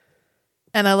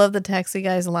 And I love the taxi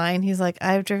guy's line. He's like,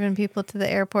 "I've driven people to the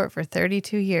airport for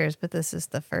 32 years, but this is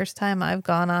the first time I've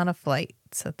gone on a flight.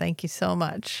 So thank you so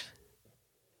much."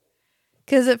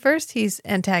 Because at first he's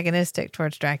antagonistic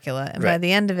towards Dracula. And by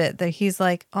the end of it, he's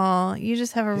like, "Oh, you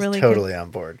just have a really totally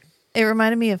on board." It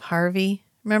reminded me of Harvey.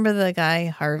 Remember the guy,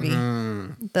 Harvey?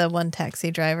 The one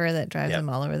taxi driver that drives him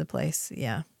all over the place.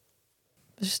 Yeah.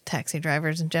 Just taxi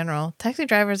drivers in general. Taxi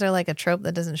drivers are like a trope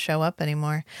that doesn't show up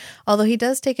anymore. Although he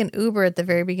does take an Uber at the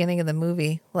very beginning of the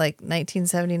movie,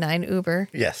 1979 Uber.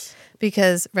 Yes.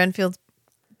 Because Renfield's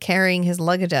carrying his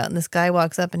luggage out, and this guy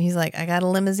walks up and he's like, "I got a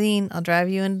limousine. I'll drive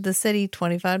you into the city,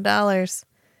 $25.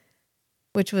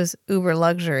 Which was Uber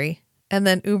luxury. And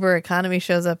then Uber economy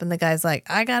shows up and the guy's like,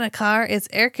 "I got a car. It's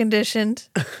air conditioned.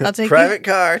 I'll take Private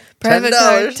car.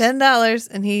 $10.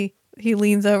 And he he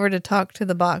leans over to talk to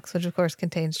the box, which of course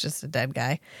contains just a dead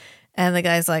guy. And the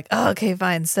guy's like, oh, okay,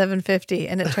 fine, $750.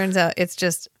 And it turns out it's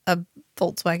just a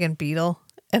Volkswagen Beetle.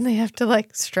 And they have to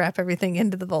like strap everything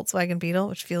into the Volkswagen Beetle,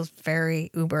 which feels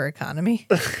very Uber economy.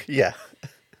 Yeah.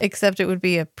 Except it would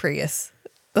be a Prius.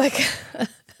 Like,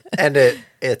 and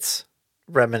it's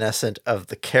reminiscent of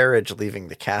the carriage leaving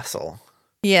the castle.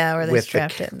 Yeah, where they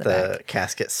strapped it in the back. The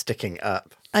casket sticking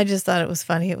up. I just thought it was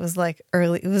funny. It was like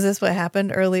early. Was this what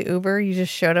happened? Early Uber? You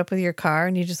just showed up with your car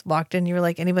and you just walked in. You were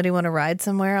like, anybody want to ride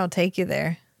somewhere? I'll take you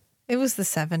there. It was the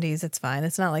 70s. It's fine.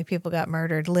 It's not like people got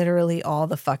murdered literally all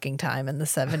the fucking time in the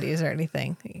 70s or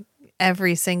anything.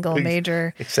 Every single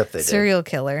major except serial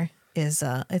killer is,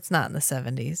 it's not in the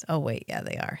 70s. Oh, wait. Yeah,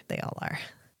 they are. They all are.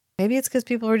 Maybe it's because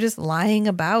people were just lying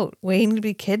about, waiting to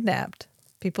be kidnapped.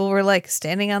 People were like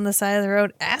standing on the side of the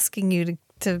road asking you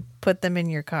to put them in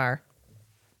your car.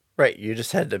 Right. You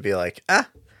just had to be like,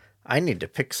 I need to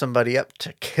pick somebody up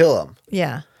to kill them.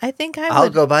 Yeah. I think I'll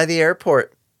go by the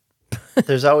airport.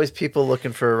 There's always people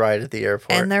looking for a ride at the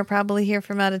airport. And they're probably here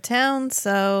from out of town,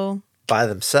 so... By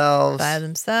themselves.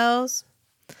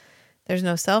 There's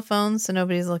no cell phones, so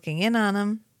nobody's looking in on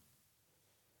them.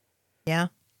 Yeah.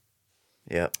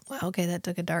 Yep. Wow, okay, that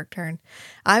took a dark turn.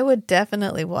 I would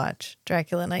definitely watch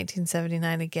Dracula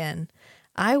 1979 again.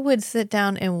 I would sit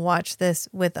down and watch this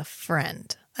with a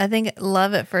friend. I think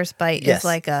Love at First Bite is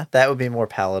like that would be more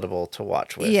palatable to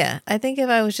watch with. Yeah, I think if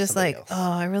I was just like, else.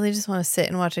 oh, I really just want to sit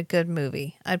and watch a good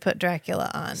movie, I'd put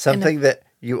Dracula on. Something that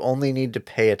you only need to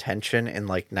pay attention in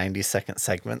like 90-second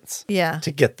segments. Yeah.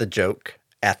 To get the joke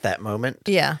at that moment.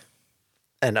 Yeah.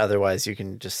 And otherwise you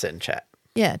can just sit and chat.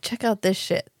 Yeah, check out this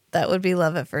shit. That would be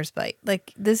Love at First Bite.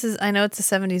 Like, this is, I know it's a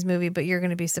 70s movie, but you're going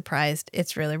to be surprised.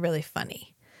 It's really, really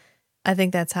funny. I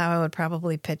think that's how I would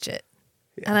probably pitch it.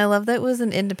 Yeah. And I love that it was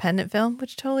an independent film,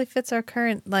 which totally fits our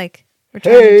current, like, we're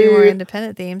trying to do more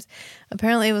independent themes.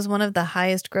 Apparently, it was one of the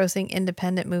highest grossing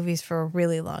independent movies for a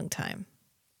really long time.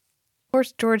 Of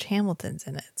course, George Hamilton's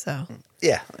in it, so.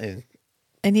 Yeah.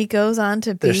 And he goes on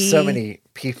to be... There's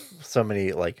so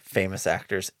many like famous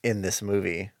actors in this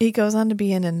movie. He goes on to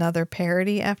be in another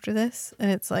parody after this,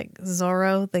 and it's like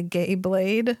Zorro the Gay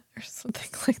Blade or something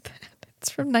like that.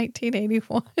 It's from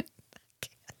 1981.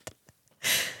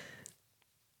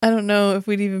 I don't know if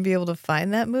we'd even be able to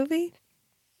find that movie.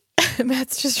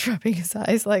 Matt's just rubbing his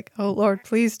eyes like, oh, Lord,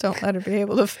 please don't let her be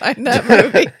able to find that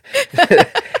movie.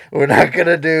 We're not going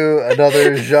to do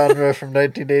another genre from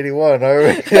 1981, are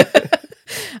we?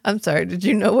 I'm sorry. Did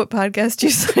you know what podcast you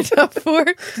signed up for?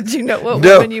 Did you know what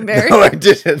woman you married? No, I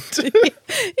didn't.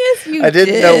 Yes, you did. I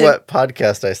didn't know what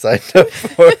podcast I signed up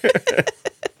for.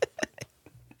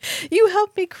 You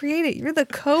helped me create it. You're the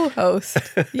co-host.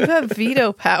 You have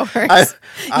veto powers.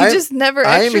 You just never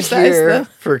exercise I'm here them.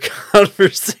 For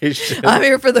conversation. I'm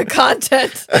here for the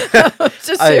content. I'm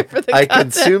just here for the content. I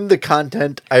consume the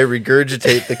content. I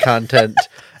regurgitate the content.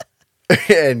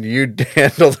 And you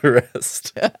handle the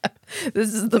rest.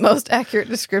 This is the most accurate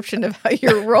description of how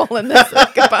you're rolling this I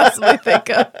could possibly think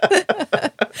of.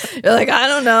 You're like, I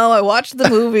don't know. I watched the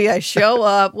movie. I show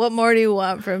up. What more do you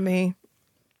want from me?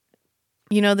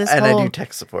 You know, I do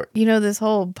tech support. You know, this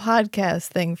whole podcast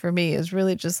thing for me is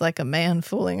really just like a man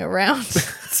fooling around.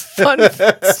 It's fun.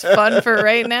 It's fun for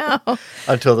right now.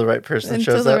 Until the right person shows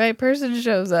up. Until the right person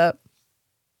shows up.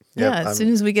 Yep, yeah, as soon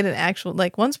as we get an actual,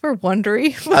 like, once we're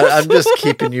Wondery. I'm just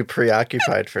keeping you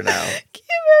preoccupied for now. Can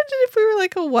you imagine if we were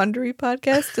like a Wondery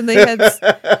podcast and they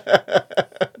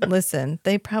had... Listen,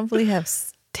 they probably have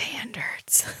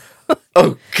standards.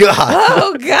 Oh, God.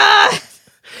 Oh, God.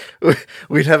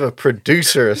 We'd have a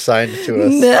producer assigned to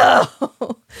us. No.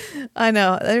 I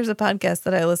know. There's a podcast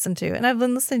that I listen to, and I've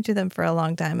been listening to them for a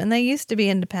long time, and they used to be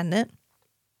independent,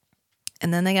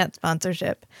 and then they got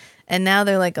sponsorship, and now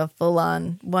they're like a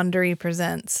full-on Wondery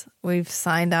Presents. We've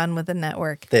signed on with a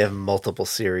network. They have multiple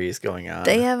series going on.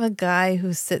 They have a guy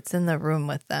who sits in the room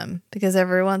with them, because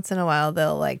every once in a while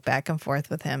they'll like back and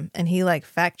forth with him, and he like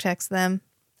fact checks them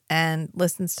and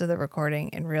listens to the recording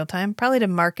in real time, probably to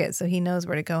mark it so he knows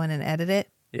where to go in and edit it.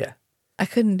 Yeah. I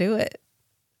couldn't do it.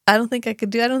 I don't think I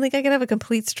could have a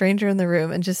complete stranger in the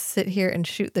room and just sit here and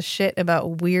shoot the shit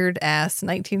about weird ass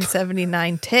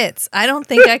 1979 tits. I don't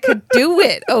think I could do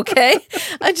it, okay?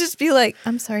 I'd just be like,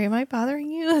 I'm sorry, am I bothering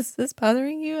you? Is this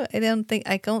bothering you? I don't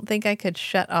think I could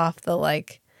shut off the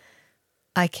like,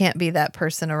 I can't be that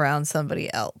person around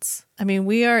somebody else. I mean,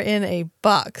 we are in a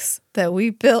box that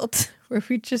we built where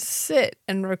we just sit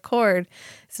and record.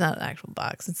 It's not an actual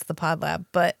box, it's the Pod Lab,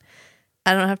 but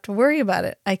I don't have to worry about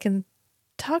it. I can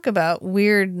talk about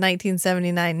weird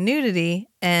 1979 nudity,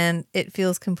 and it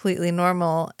feels completely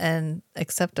normal and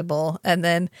acceptable. And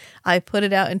then I put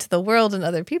it out into the world and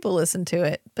other people listen to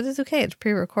it. But it's okay. It's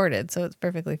pre-recorded, so it's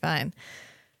perfectly fine.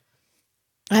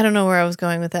 I don't know where I was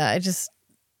going with that. I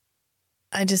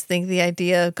just think the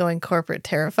idea of going corporate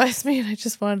terrifies me, and I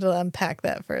just wanted to unpack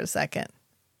that for a second.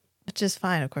 Which is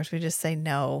fine. Of course, we just say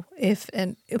no.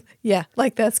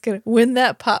 Like that's gonna when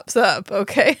that pops up,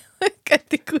 okay? Like I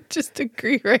think we'll just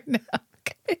agree right now.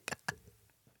 Okay.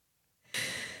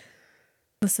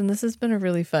 Listen, this has been a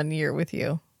really fun year with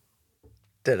you.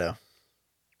 Ditto.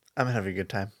 I'm having a good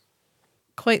time.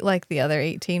 Quite like the other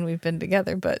 18 we've been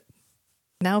together, but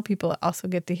now people also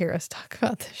get to hear us talk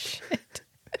about this shit.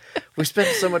 We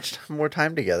spend so much more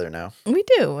time together now. We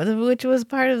do, which was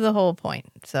part of the whole point.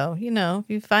 So, if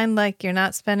you find like you're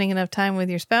not spending enough time with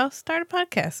your spouse, start a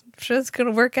podcast. I'm sure it's going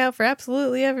to work out for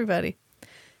absolutely everybody.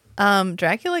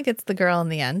 Dracula gets the girl in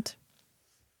the end.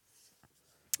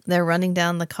 They're running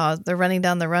down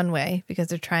the runway because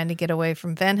they're trying to get away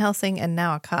from Van Helsing and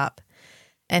now a cop.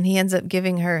 And he ends up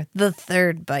giving her the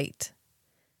third bite.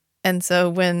 And so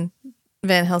when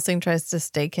Van Helsing tries to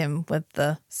stake him with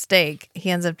the stake,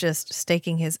 he ends up just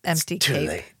staking his empty it's too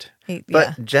cape. late.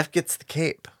 But Jeff gets the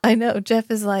cape. I know. Jeff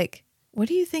is like, what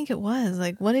do you think it was?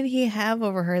 Like, what did he have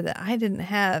over her that I didn't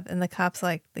have? And the cop's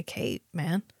like, the cape,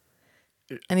 man.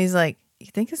 And he's like, you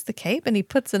think it's the cape? And he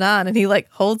puts it on and he like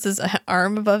holds his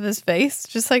arm above his face,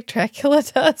 just like Dracula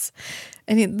does.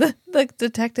 And the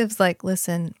detective's like,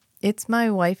 listen, it's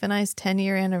my wife and I's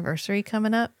 10-year anniversary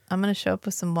coming up. I'm going to show up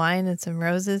with some wine and some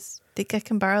roses. Think I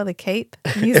can borrow the cape?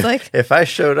 And he's like, if I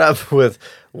showed up with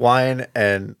wine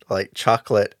and like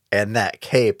chocolate and that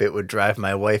cape, it would drive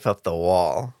my wife up the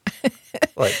wall.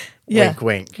 Like, wink,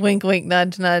 wink. Wink, wink,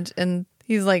 nudge, nudge. And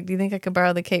he's like, do you think I could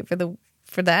borrow the cape for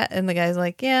that? And the guy's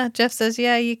like, yeah. Jeff says,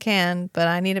 yeah, you can, but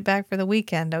I need it back for the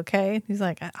weekend, okay? And he's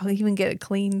like, I'll even get it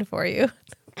cleaned for you.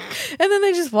 And then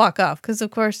they just walk off because, of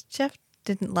course, Jeff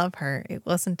didn't love her. It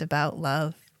wasn't about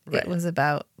love. Right. It was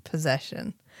about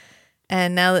possession.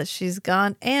 And now that she's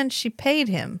gone, and she paid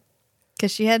him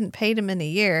because she hadn't paid him in a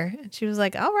year. And she was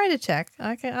like, I'll write a check.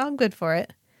 I'm good for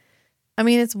it. I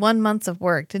mean, it's 1 month of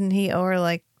work. Didn't she owe him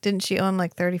like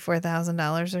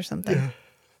 $34,000 or something?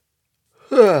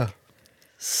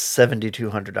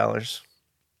 $7,200.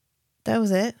 That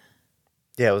was it?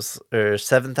 Yeah, it was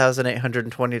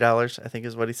 $7,820, I think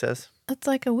is what he says. That's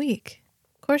like a week.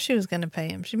 Of course she was going to pay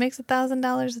him. She makes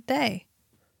 $1,000 a day.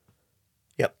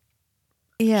 Yep.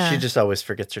 Yeah. She just always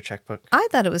forgets her checkbook. I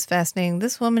thought it was fascinating.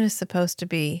 This woman is supposed to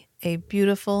be a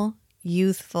beautiful,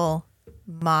 youthful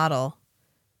model,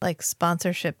 like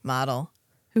sponsorship model,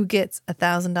 who gets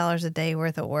 $1,000 a day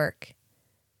worth of work.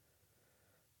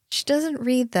 She doesn't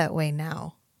read that way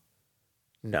now.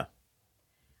 No.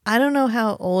 I don't know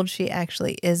how old she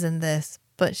actually is in this,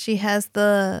 but she has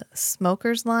the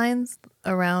smoker's lines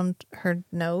around her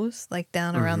nose, like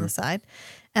down around the side.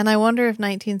 And I wonder if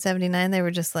 1979 they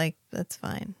were just like, that's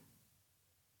fine.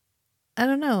 I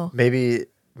don't know. Maybe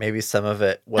some of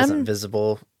it wasn't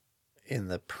visible in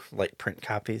the like print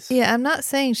copies. Yeah, I'm not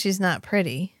saying she's not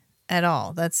pretty at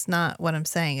all. That's not what I'm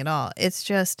saying at all. It's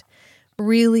just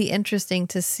really interesting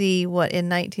to see what in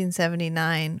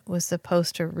 1979 was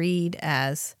supposed to read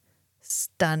as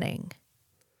stunning.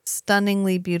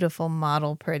 Stunningly beautiful,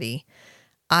 model pretty.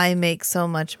 I make so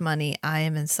much money. I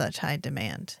am in such high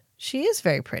demand. She is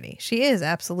very pretty. She is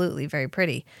absolutely very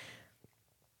pretty.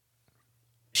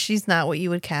 She's not what you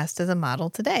would cast as a model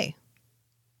today.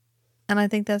 And I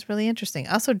think that's really interesting.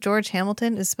 Also, George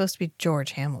Hamilton is supposed to be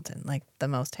George Hamilton, like the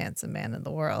most handsome man in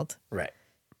the world. Right.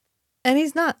 And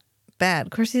he's not bad.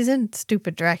 Of course, he's in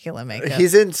stupid Dracula makeup.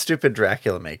 He's in stupid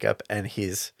Dracula makeup, and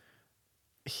he's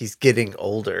getting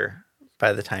older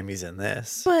by the time he's in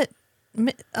this. But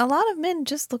a lot of men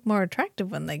just look more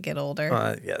attractive when they get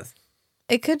older. Yes.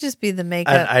 It could just be the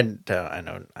makeup. I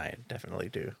know. I definitely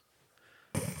do.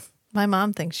 My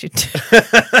mom thinks you do.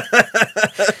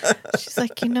 She's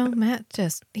like, Matt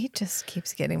he just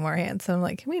keeps getting more handsome. I'm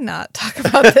like, can we not talk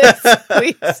about this,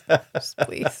 please? Just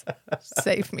please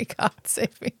save me, God,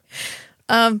 save me.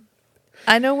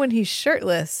 I know when he's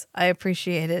shirtless, I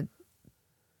appreciated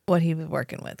what he was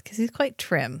working with because he's quite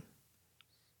trim.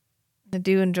 I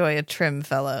do enjoy a trim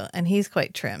fellow, and he's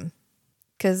quite trim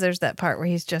because there's that part where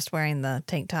he's just wearing the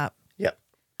tank top. Yep.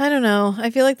 I don't know. I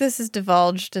feel like this has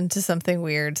divulged into something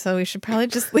weird, so we should probably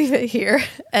just leave it here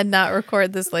and not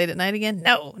record this late at night again.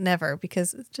 No, never,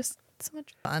 because it's just so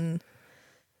much fun.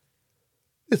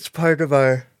 It's part of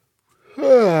our...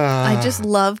 I just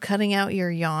love cutting out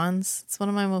your yawns. It's one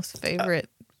of my most favorite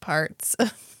parts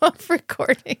of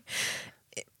recording.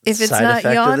 If it's Side not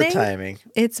effect yawning, of the timing.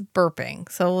 it's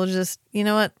burping. So we'll just, you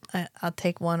know what? I'll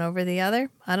take one over the other.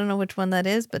 I don't know which one that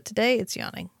is, but today it's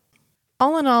yawning.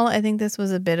 All in all, I think this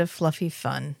was a bit of fluffy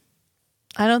fun.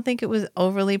 I don't think it was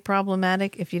overly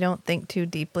problematic if you don't think too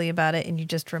deeply about it and you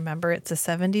just remember it's a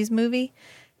 70s movie.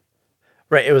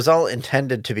 Right. It was all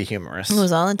intended to be humorous. It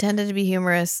was all intended to be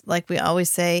humorous. Like we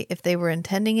always say, if they were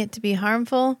intending it to be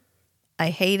harmful, I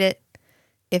hate it.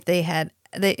 If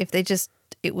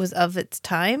it was of its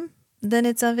time, then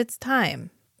it's of its time.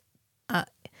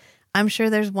 I'm sure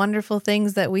there's wonderful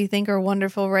things that we think are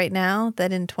wonderful right now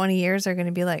that in 20 years are going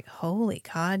to be like, holy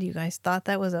God, you guys thought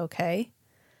that was okay?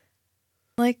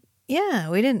 Like, yeah,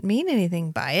 we didn't mean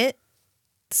anything by it.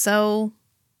 So,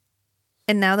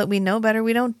 and now that we know better,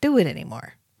 we don't do it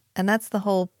anymore. And that's the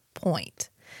whole point.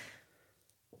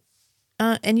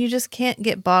 And you just can't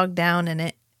get bogged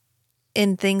down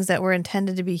in things that were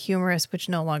intended to be humorous, which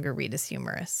no longer read as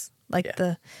humorous.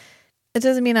 It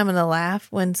doesn't mean I'm going to laugh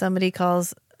when somebody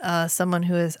calls someone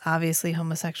who is obviously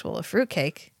homosexual a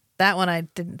fruitcake. That one I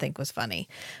didn't think was funny.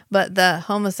 But the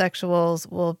homosexuals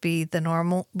will be the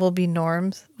norms. The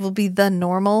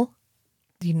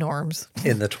norms.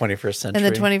 In the 21st century.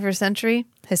 In the 21st century.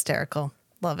 Hysterical.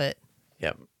 Love it.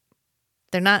 Yep.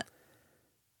 They're not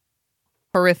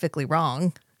horrifically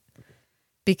wrong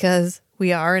because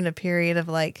we are in a period of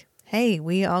like, hey,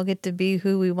 we all get to be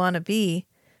who we want to be,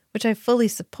 which I fully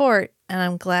support. And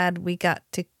I'm glad we got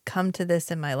to come to this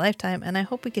in my lifetime. And I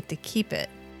hope we get to keep it.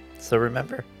 So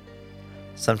remember,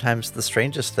 sometimes the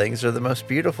strangest things are the most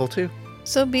beautiful too.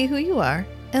 So be who you are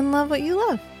and love what you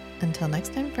love. Until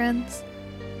next time, friends.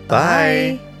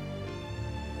 Bye. Bye.